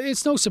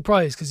it's no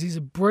surprise because he's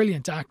a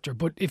brilliant actor,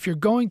 but if you're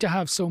going to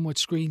have so much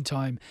screen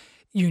time,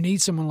 you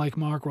need someone like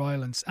Mark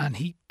Rylance, and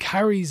he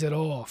carries it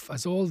off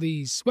as all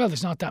these, well,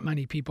 there's not that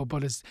many people,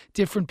 but as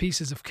different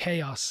pieces of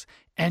chaos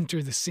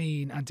enter the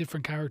scene and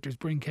different characters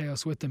bring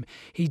chaos with them,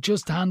 he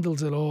just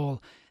handles it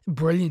all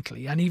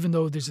brilliantly. And even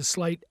though there's a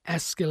slight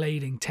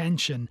escalating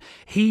tension,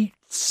 he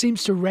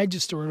seems to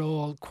register it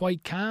all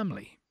quite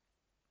calmly.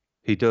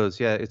 He does,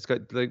 yeah. It's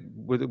got like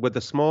with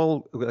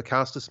a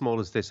cast as small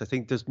as this, I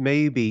think there's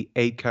maybe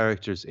 8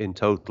 characters in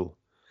total.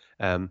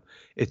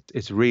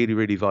 It's really,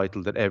 really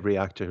vital that every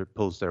actor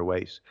pulls their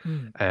weight.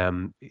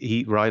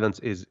 Rylance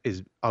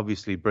is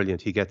obviously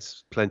brilliant. He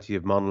gets plenty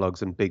of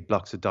monologues and big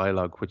blocks of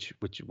dialogue,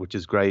 which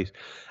is great.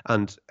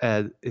 And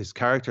his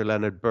character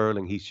Leonard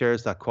Burling, he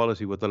shares that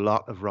quality with a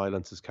lot of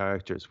Rylance's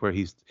characters, where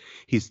he's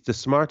the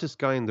smartest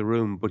guy in the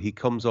room, but he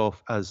comes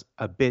off as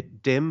a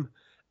bit dim,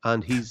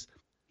 and he's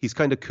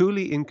kind of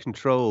coolly in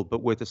control,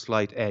 but with a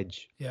slight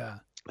edge. Yeah,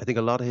 I think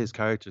a lot of his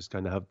characters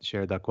kind of have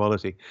shared that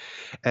quality.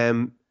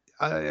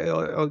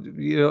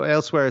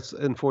 Elsewhere, it's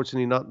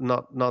unfortunately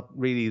not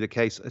really the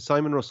case.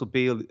 Simon Russell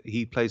Beale,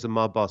 he plays a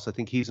mob boss. I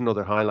think he's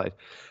another highlight,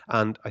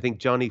 and I think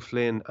Johnny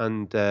Flynn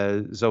and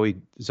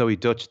Zoe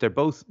Dutch, they're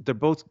both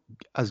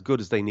as good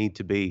as they need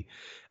to be.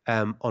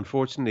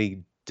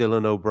 Unfortunately,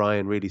 Dylan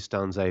O'Brien really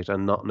stands out,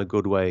 and not in a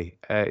good way.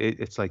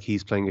 It's like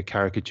he's playing a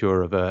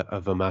caricature of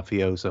a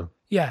mafioso.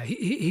 Yeah,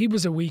 he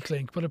was a weak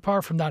link, but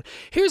apart from that,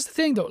 here's the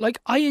thing though, like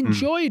I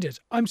enjoyed it.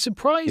 I'm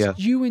surprised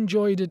you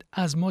enjoyed it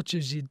as much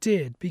as you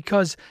did,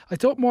 because I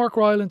thought Mark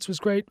Rylance was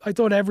great. I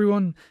thought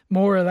everyone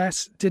more or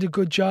less did a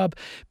good job,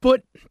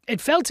 but it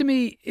felt to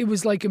me it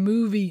was like a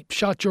movie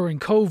shot during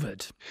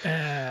COVID,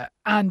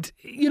 and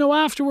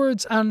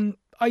afterwards, and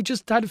I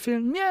just had a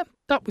feeling,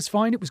 that was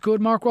fine. It was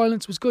good. Mark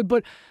Rylance was good,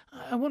 but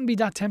I wouldn't be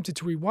that tempted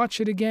to rewatch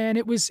it again.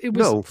 It was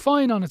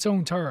fine on its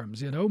own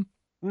terms,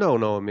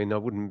 No, I mean, I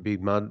wouldn't be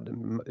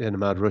in a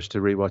mad rush to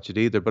rewatch it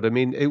either. But I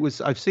mean,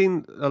 I've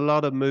seen a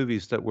lot of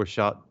movies that were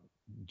shot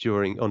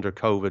under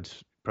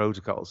COVID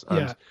protocols,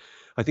 and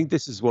I think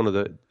this is one of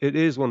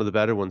the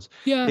better ones.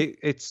 Yeah,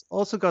 it's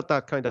also got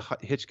that kind of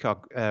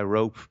Hitchcock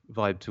rope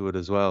vibe to it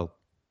as well.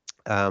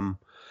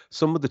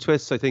 Some of the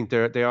twists, I think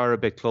they are a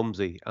bit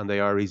clumsy and they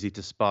are easy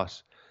to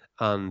spot.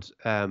 And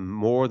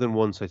more than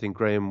once, I think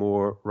Graham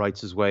Moore writes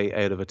his way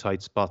out of a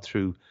tight spot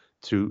through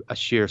a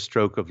sheer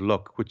stroke of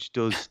luck, which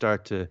does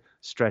start to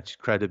stretch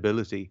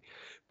credibility.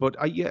 But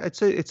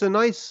it's a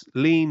nice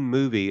lean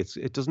movie.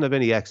 It doesn't have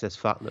any excess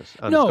fatness.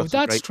 And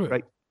that's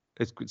true.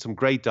 It's some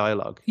great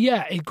dialogue.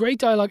 Yeah, great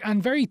dialogue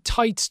and very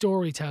tight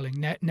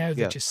storytelling. Now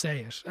that you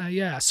say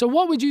it, So,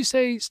 what would you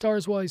say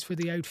stars-wise for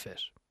the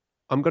outfit?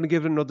 I'm going to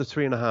give it another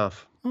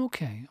 3.5.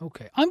 Okay.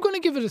 I'm going to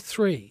give it a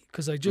 3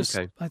 because I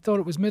thought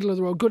it was middle of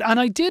the road good, and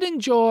I did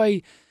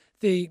enjoy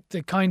the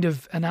kind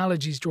of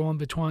analogies drawn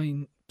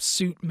between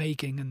suit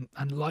making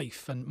and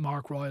life and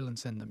Mark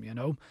Rylance in them,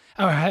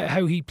 or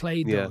how he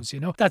played those,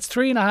 That's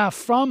 3.5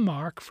 from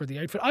Mark for the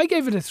outfit. I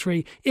gave it a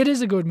 3. It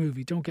is a good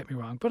movie, don't get me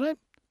wrong, but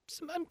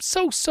I'm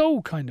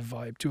so kind of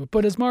vibe to it.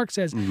 But as Mark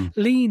says,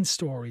 lean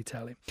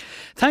storytelling.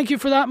 Thank you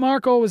for that,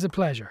 Mark. Always a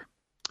pleasure.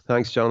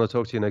 Thanks, John. I'll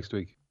talk to you next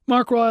week.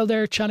 Mark Ryle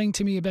there chatting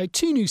to me about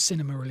 2 new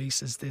cinema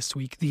releases this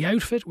week. The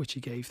Outfit, which he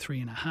gave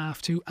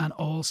 3.5 to, and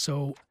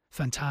also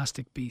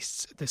Fantastic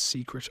Beasts, The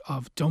Secret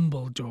of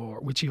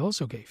Dumbledore, which he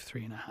also gave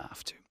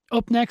 3.5 to.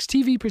 Up next,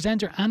 TV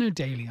presenter Anna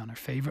Daly on her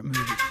favourite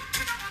movie.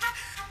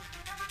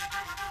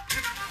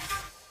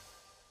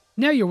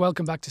 Now you're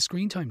welcome back to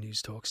Screen Time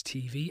News Talks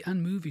TV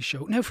and movie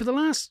show. Now, for the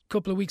last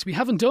couple of weeks, we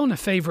haven't done a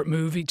favourite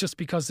movie just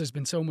because there's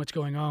been so much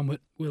going on with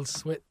Will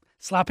Smith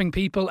slapping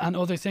people and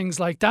other things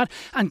like that.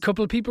 And a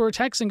couple of people were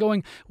texting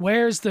going,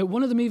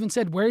 one of them even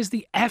said, where's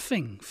the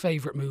effing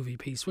favourite movie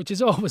piece? Which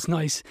is always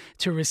nice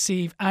to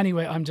receive.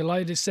 Anyway, I'm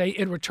delighted to say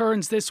it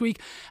returns this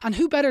week. And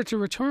who better to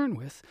return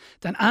with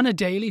than Anna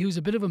Daly, who's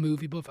a bit of a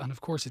movie buff and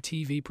of course a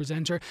TV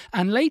presenter.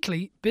 And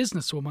lately,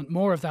 businesswoman.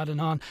 More of that and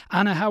on.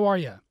 Anna, how are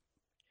you?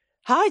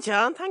 Hi,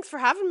 John. Thanks for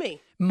having me.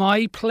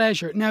 My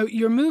pleasure. Now,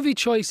 your movie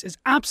choice is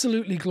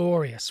absolutely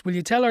glorious. Will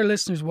you tell our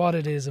listeners what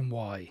it is and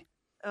why?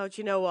 Oh,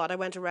 do you know what? I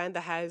went around the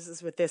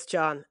houses with this,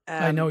 John.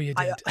 I know you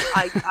did.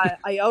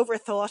 I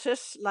overthought it,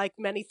 like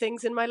many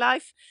things in my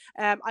life.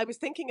 I was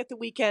thinking at the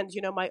weekend,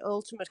 my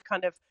ultimate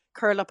kind of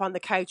curl up on the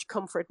couch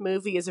comfort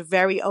movie is a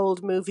very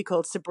old movie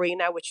called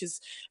Sabrina, which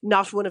is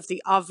not one of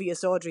the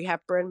obvious Audrey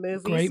Hepburn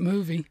movies. Great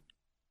movie.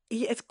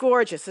 It's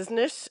gorgeous, isn't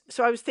it?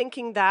 So I was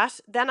thinking that.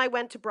 Then I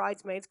went to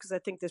Bridesmaids because I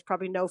think there's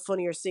probably no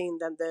funnier scene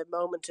than the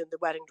moment in the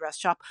wedding dress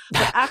shop.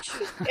 But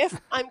actually,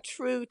 if I'm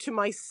true to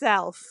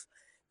myself,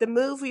 the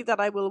movie that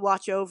I will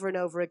watch over and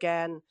over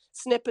again,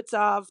 snippets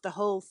of the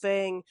whole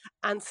thing,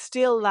 and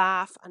still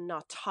laugh and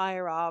not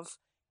tire of,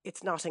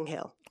 it's Notting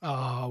Hill.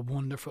 Oh,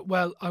 wonderful.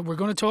 Well, we're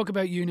going to talk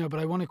about you now, but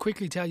I want to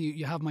quickly tell you,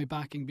 you have my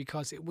backing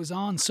because it was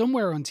on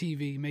somewhere on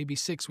TV maybe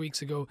 6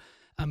 weeks ago,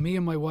 and me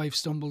and my wife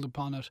stumbled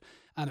upon it,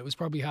 and it was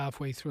probably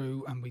halfway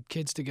through, and we'd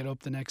kids to get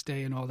up the next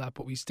day and all that,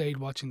 but we stayed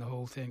watching the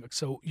whole thing.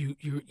 So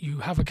you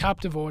have a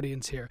captive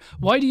audience here.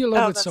 Why do you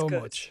love it so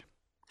much?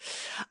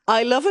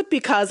 I love it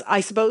because I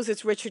suppose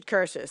it's Richard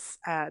Curtis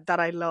that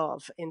I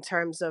love in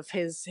terms of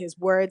his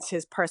words,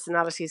 his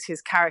personalities,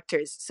 his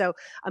characters. So,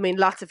 I mean,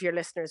 lots of your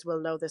listeners will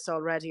know this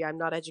already. I'm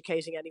not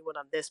educating anyone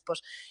on this, but,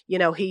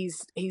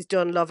 he's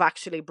done Love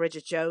Actually,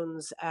 Bridget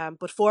Jones.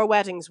 But Four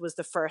Weddings was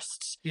the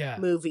first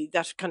movie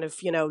that kind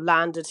of,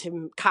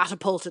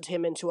 catapulted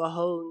him into a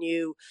whole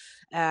new,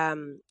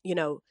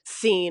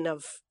 scene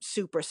of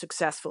super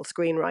successful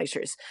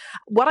screenwriters.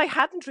 What I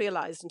hadn't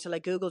realized until I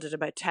Googled it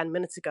about 10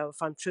 minutes ago,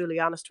 if I'm truly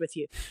honest with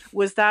you,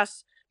 was that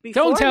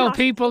don't tell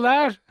people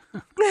that.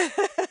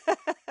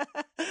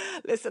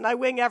 Listen, I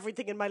wing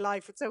everything in my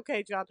life. It's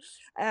okay, John.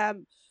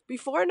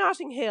 Before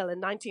Notting Hill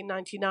in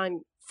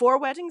 1999, Four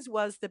Weddings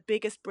was the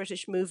biggest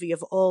British movie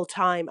of all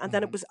time, and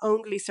then it was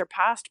only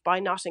surpassed by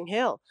Notting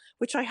Hill,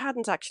 which I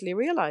hadn't actually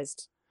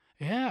realised.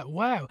 Yeah,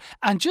 wow.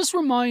 And just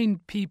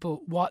remind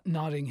people what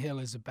Notting Hill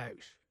is about.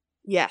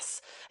 Yes,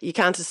 you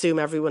can't assume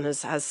everyone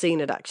has seen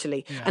it,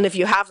 actually. Yeah. And if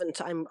you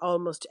haven't, I'm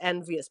almost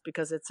envious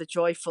because it's a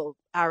joyful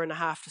hour and a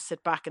half to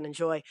sit back and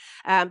enjoy.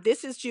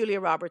 This is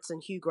Julia Roberts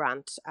and Hugh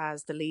Grant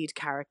as the lead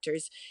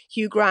characters.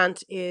 Hugh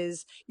Grant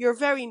is your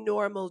very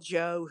normal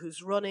Joe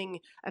who's running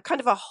a kind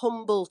of a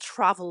humble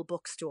travel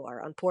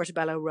bookstore on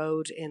Portobello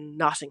Road in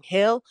Notting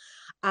Hill.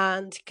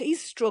 And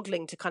he's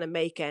struggling to kind of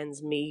make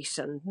ends meet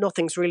and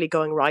nothing's really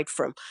going right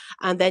for him.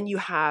 And then you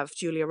have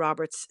Julia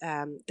Roberts,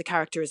 the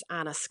character is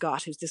Anna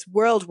Scott, who's this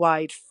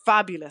worldwide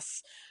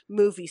fabulous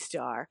movie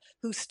star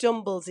who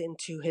stumbles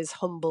into his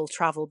humble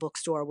travel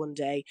bookstore one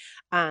day,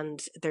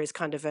 and there's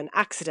kind of an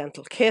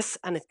accidental kiss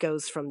and it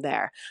goes from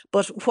there.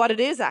 But what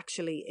it is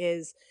actually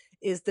is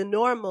the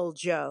normal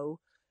Joe,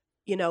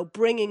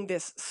 bringing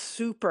this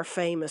super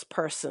famous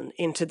person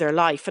into their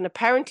life. And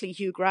apparently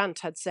Hugh Grant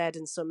had said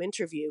in some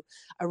interview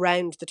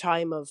around the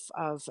time of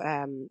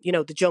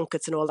the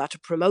junkets and all that to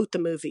promote the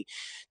movie,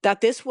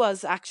 that this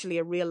was actually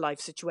a real life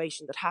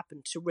situation that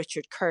happened to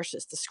Richard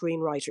Curtis, the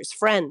screenwriter's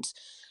friend.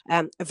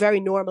 A very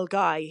normal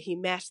guy. He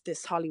met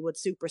this Hollywood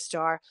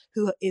superstar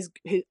who is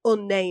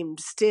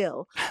unnamed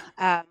still,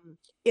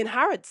 in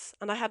Harrods,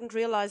 and I hadn't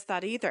realised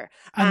that either.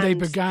 And they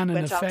began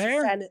an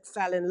affair?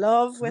 Fell in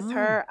love with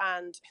her,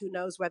 and who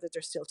knows whether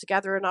they're still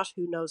together or not,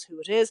 who knows who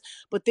it is.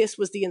 But this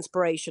was the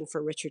inspiration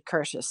for Richard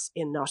Curtis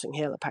in Notting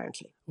Hill,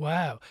 apparently.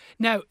 Wow.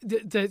 Now,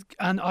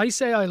 and I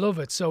say I love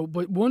it,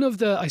 but one of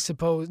the, I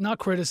suppose, not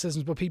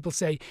criticisms, but people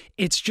say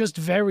it's just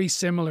very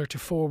similar to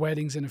Four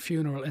Weddings and a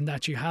Funeral in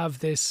that you have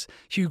this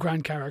Hugh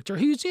Grant character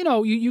who's,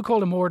 you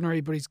call him ordinary,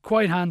 but he's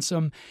quite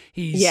handsome.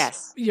 He's,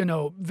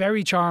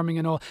 very charming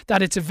and all.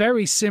 That it's a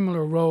very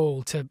similar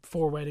role to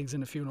Four Weddings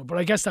and a Funeral, but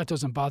I guess that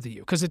doesn't bother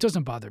you because it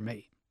doesn't bother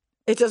me.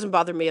 It doesn't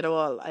bother me at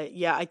all.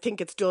 I think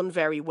it's done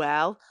very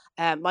well.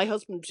 My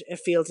husband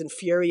feels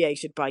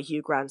infuriated by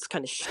Hugh Grant's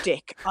kind of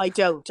shtick. I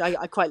don't.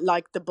 I quite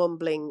like the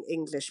bumbling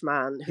English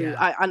man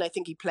and I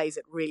think he plays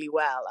it really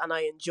well, and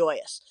I enjoy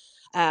it.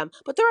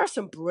 But there are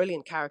some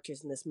brilliant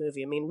characters in this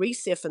movie. I mean,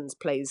 Rhys Ifans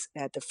plays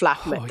the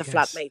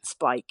flatmate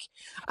Spike.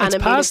 It's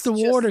past the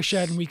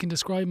watershed, and we can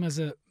describe him as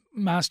a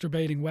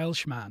masturbating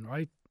Welshman,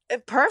 right?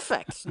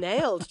 Perfect.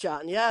 Nailed,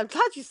 John. Yeah, I'm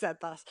glad you said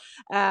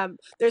that.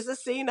 There's a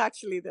scene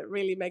actually that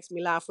really makes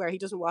me laugh where he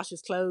doesn't wash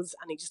his clothes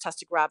and he just has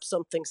to grab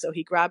something. So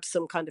he grabs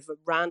some kind of a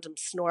random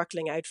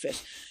snorkeling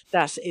outfit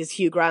that is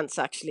Hugh Grant's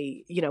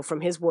actually,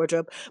 from his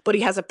wardrobe. But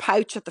he has a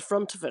pouch at the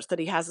front of it that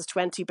he has his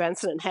 20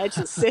 Benson and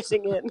Hedges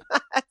sitting in.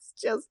 It's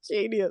just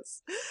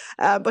genius.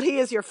 But he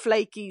is your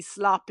flaky,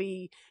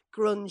 sloppy,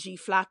 grungy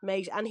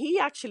flatmate, and he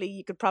actually,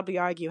 you could probably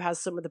argue, has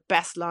some of the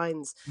best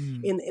lines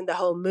in the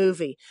whole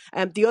movie.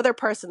 The other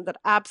person that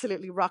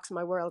absolutely rocks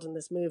my world in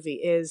this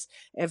movie is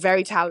a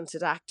very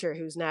talented actor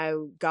who's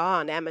now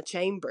gone, Emma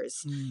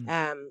Chambers.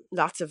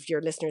 Lots of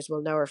your listeners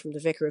will know her from The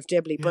Vicar of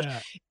Dibley,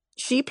 but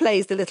she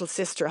plays the little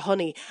sister,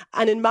 Honey.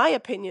 And in my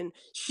opinion,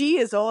 she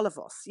is all of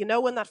us.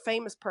 When that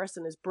famous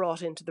person is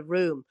brought into the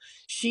room,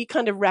 she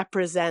kind of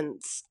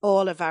represents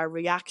all of our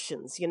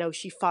reactions.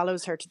 She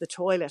follows her to the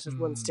toilet at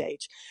one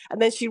stage.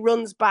 And then she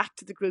runs back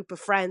to the group of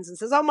friends and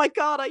says, oh my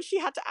God, she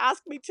had to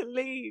ask me to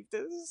leave.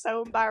 This is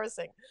so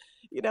embarrassing.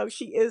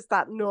 She is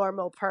that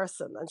normal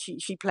person, and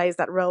she plays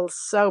that role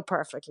so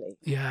perfectly.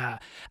 Yeah.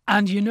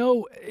 And,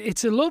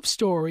 it's a love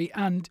story,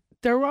 and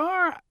there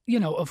are,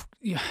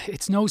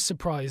 it's no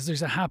surprise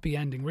there's a happy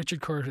ending.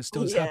 Richard Curtis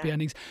does happy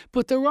endings,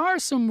 but there are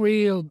some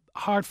real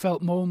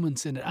heartfelt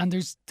moments in it, and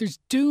there's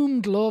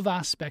doomed love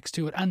aspects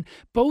to it. And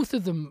both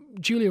of them,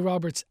 Julia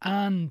Roberts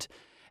and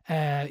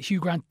Hugh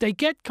Grant, they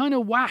get kind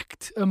of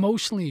whacked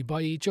emotionally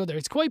by each other.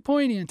 It's quite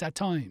poignant at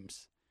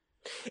times.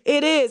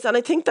 It is, and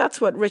I think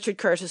that's what Richard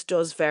Curtis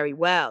does very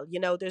well.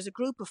 There's a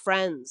group of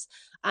friends,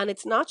 and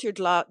it's not your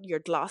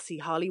glossy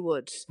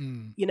Hollywood,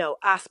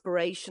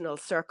 aspirational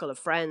circle of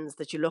friends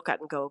that you look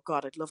at and go, oh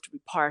God, I'd love to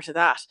be part of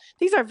that.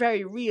 These are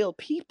very real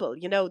people.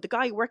 The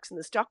guy who works in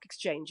the stock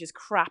exchange is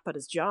crap at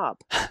his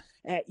job.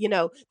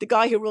 The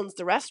guy who runs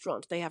the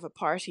restaurant, they have a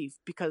party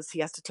because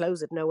he has to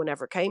close it. No one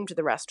ever came to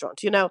the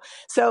restaurant,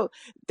 So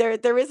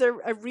there is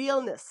a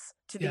realness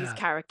to these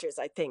characters,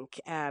 I think,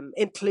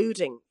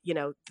 including,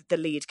 the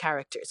lead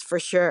characters, for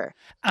sure.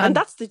 And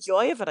that's the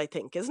joy of it, I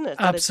think, isn't it?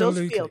 That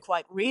absolutely. It does feel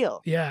quite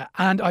real. Yeah.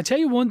 And I tell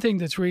you one thing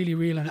that's really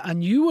real,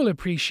 and you will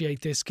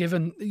appreciate this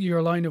given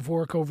your line of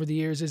work over the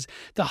years, is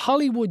the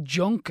Hollywood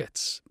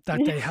junkets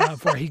that they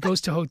have where he goes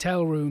to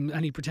hotel room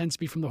and he pretends to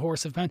be from the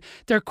Horse of Man.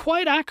 They're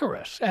quite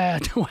accurate,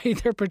 the way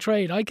they're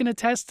portrayed. I can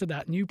attest to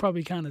that, and you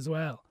probably can as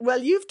well.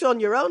 Well, you've done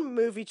your own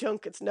movie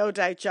junkets, no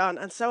doubt, John,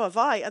 and so have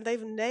I, and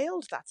they've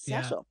nailed that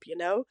setup,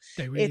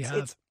 They really have.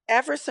 It's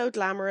ever so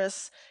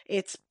glamorous,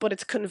 but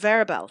it's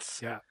conveyor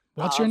belts. Yeah.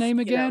 What's your name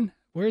again?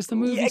 Where's the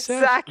movie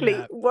set? Exactly.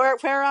 Yeah. Where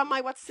am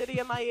I? What city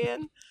am I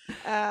in?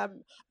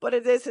 But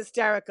it is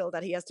hysterical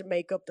that he has to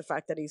make up the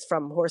fact that he's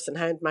from Horse and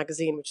Hound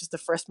magazine, which is the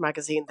first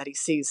magazine that he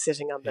sees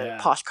sitting on the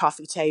posh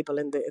coffee table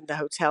in the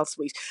hotel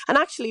suite. And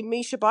actually,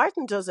 Misha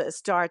Barton does a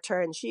star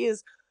turn. She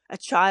is a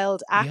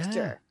child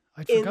actor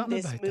in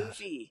this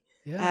movie.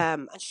 Yeah.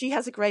 And she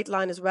has a great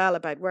line as well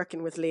about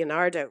working with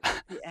Leonardo.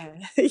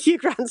 Hugh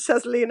Grant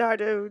says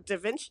Leonardo da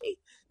Vinci.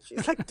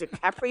 She's like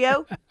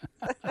DiCaprio.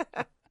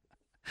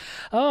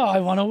 Oh, I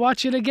want to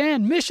watch it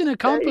again. Mission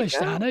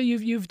accomplished, Anna.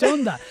 You've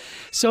done that.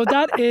 So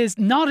that is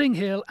Notting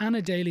Hill,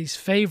 Anna Daly's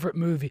favourite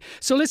movie.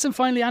 So listen,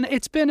 finally, Anna,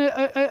 it's been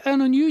an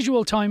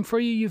unusual time for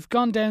you. You've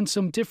gone down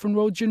some different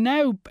roads. You're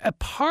now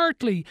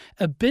partly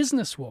a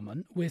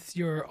businesswoman with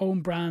your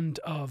own brand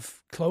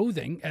of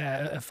clothing,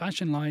 a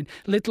fashion line,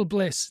 Little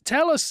Bliss.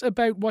 Tell us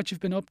about what you've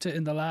been up to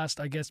in the last,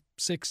 I guess,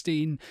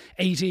 16,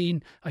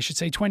 18, I should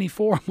say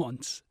 24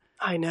 months.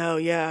 I know,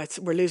 yeah.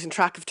 We're losing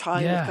track of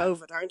time with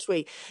COVID, aren't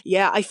we?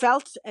 Yeah, I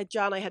felt,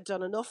 John, I had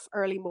done enough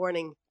early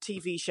morning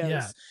TV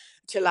shows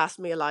to last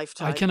me a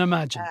lifetime. I can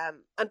imagine.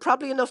 And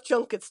probably enough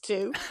junkets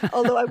too,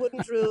 although I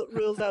wouldn't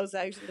rule those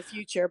out in the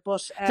future.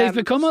 But they've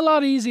become a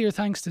lot easier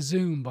thanks to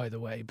Zoom, by the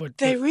way. But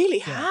they really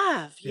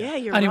have. Yeah,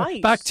 you're anyway,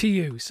 right. Back to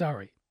you.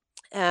 Sorry.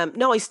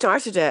 No, I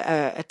started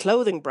a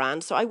clothing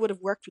brand, so I would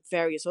have worked with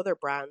various other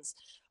brands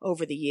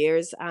over the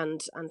years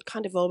and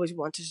kind of always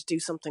wanted to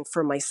do something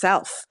for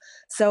myself.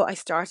 So I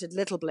started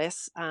Little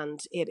Bliss, and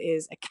it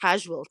is a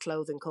casual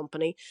clothing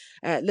company.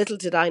 Little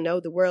did I know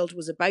the world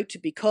was about to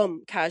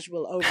become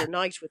casual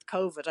overnight with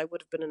COVID. I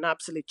would have been an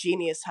absolute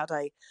genius had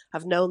I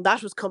have known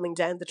that was coming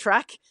down the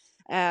track.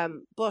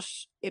 But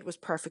it was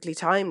perfectly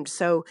timed.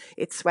 So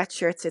it's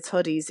sweatshirts, it's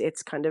hoodies,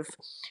 it's kind of,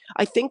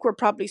 I think we're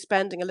probably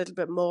spending a little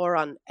bit more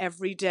on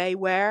everyday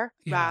wear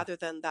rather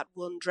than that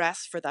one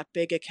dress for that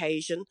big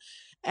occasion.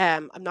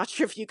 I'm not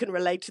sure if you can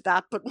relate to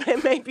that, but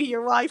maybe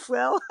your wife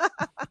will.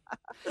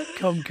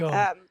 Come.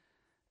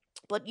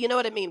 But you know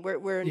what I mean?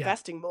 We're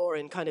investing more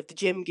in kind of the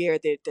gym gear,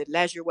 the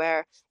leisure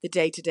wear, the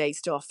day-to-day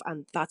stuff.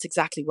 And that's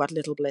exactly what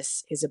Little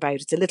Bliss is about.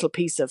 It's a little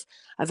piece of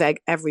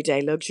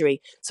everyday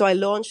luxury. So I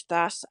launched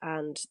that,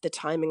 and the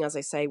timing, as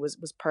I say, was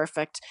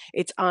perfect.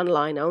 It's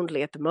online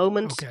only at the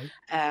moment,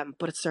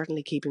 but it's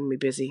certainly keeping me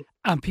busy.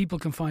 And people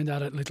can find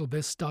that at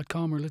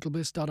littlebliss.com or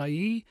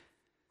littlebliss.ie.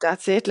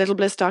 That's it,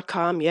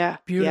 littlebliss.com, yeah.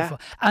 Beautiful.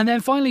 Yeah. And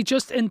then finally,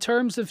 just in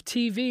terms of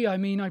TV, I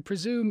mean, I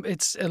presume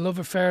it's a love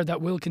affair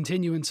that will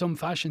continue in some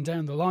fashion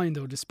down the line,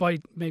 though,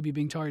 despite maybe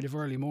being tired of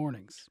early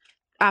mornings.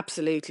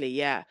 Absolutely,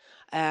 yeah.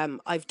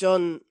 I've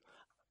done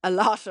a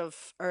lot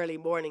of early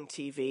morning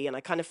TV, and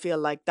I kind of feel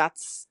like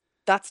that's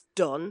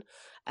done.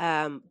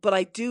 But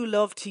I do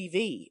love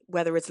TV,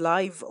 whether it's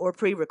live or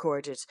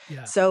pre-recorded.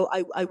 Yeah. So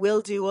I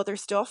will do other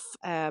stuff.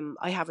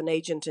 I have an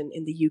agent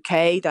in the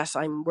UK that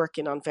I'm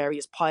working on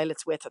various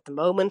pilots with at the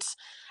moment.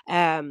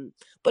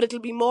 But it'll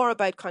be more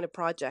about kind of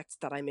projects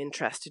that I'm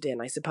interested in,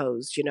 I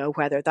suppose, you know,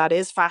 whether that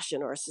is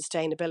fashion or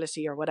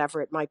sustainability or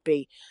whatever it might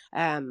be.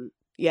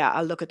 Yeah,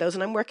 I'll look at those.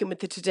 And I'm working with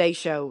the Today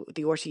Show,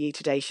 the RTE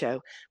Today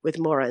Show, with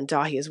Maura and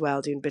Dahi as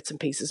well, doing bits and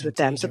pieces with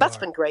them. So that's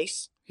been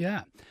great.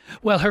 Yeah.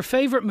 Well, her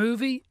favourite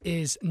movie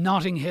is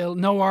Notting Hill.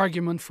 No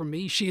argument from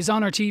me. She is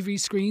on our TV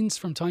screens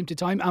from time to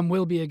time and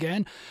will be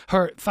again.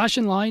 Her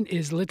fashion line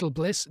is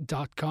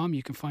littlebliss.com.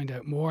 You can find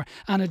out more.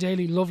 Anna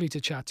Daly, lovely to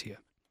chat to you.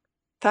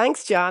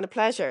 Thanks, John. A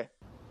pleasure.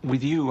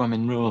 With you, I'm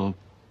in real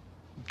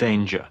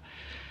danger.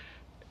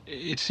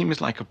 It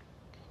seems like a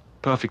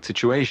perfect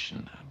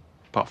situation,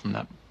 apart from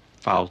that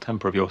foul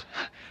temper of yours.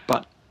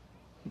 But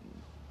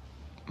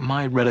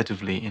my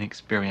relatively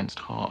inexperienced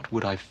heart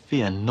would, I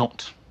fear,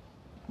 not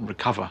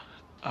recover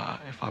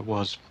if I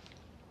was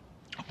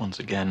once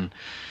again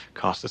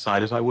cast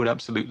aside, as I would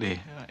absolutely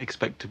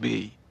expect to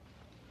be.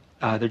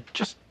 There are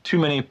just too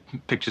many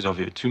pictures of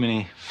you, too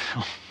many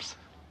films.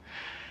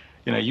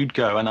 You know, you'd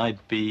go and I'd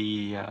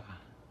be,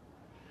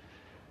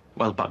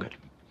 well, buggered,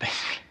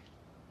 basically.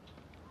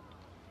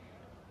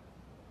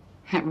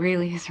 That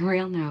really is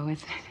real now,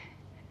 isn't it?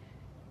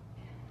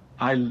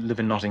 I live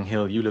in Notting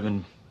Hill, you live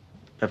in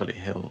Beverly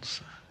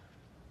Hills.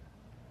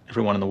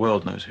 Everyone in the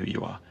world knows who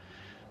you are.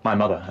 My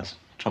mother has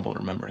trouble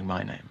remembering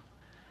my name.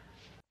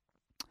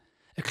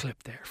 A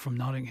clip there from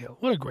Notting Hill.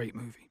 What a great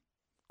movie.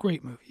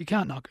 Great movie. You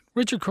can't knock it.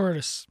 Richard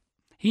Curtis,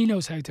 he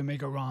knows how to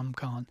make a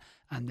rom-com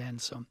and then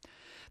some.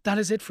 That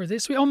is it for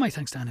this week. Oh, my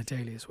thanks to Anna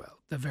Daly as well.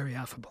 The very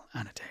affable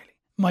Anna Daly.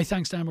 My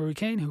thanks to Anne-Marie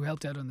Kane, who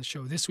helped out on the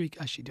show this week,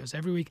 as she does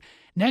every week.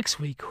 Next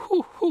week,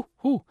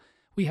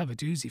 we have a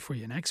doozy for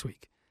you next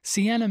week.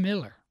 Sienna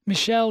Miller,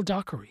 Michelle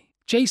Dockery,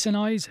 Jason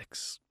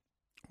Isaacs,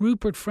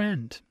 Rupert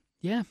Friend.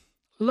 Yeah,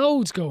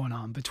 loads going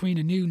on between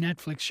a new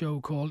Netflix show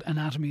called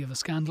Anatomy of a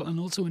Scandal and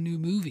also a new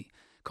movie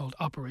called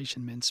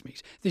Operation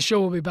Mincemeat. This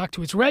show will be back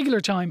to its regular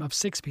time of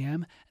 6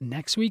 p.m.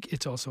 next week.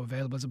 It's also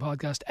available as a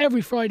podcast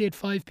every Friday at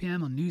 5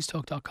 p.m. on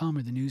newstalk.com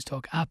or the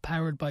Newstalk app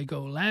powered by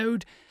Go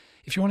Loud.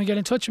 If you want to get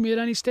in touch with me at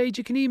any stage,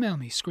 you can email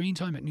me,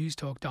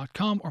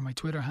 screentime@newstalk.com, or my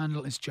Twitter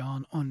handle is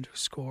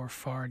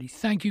John_Fardy.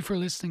 Thank you for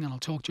listening, and I'll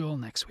talk to you all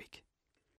next week.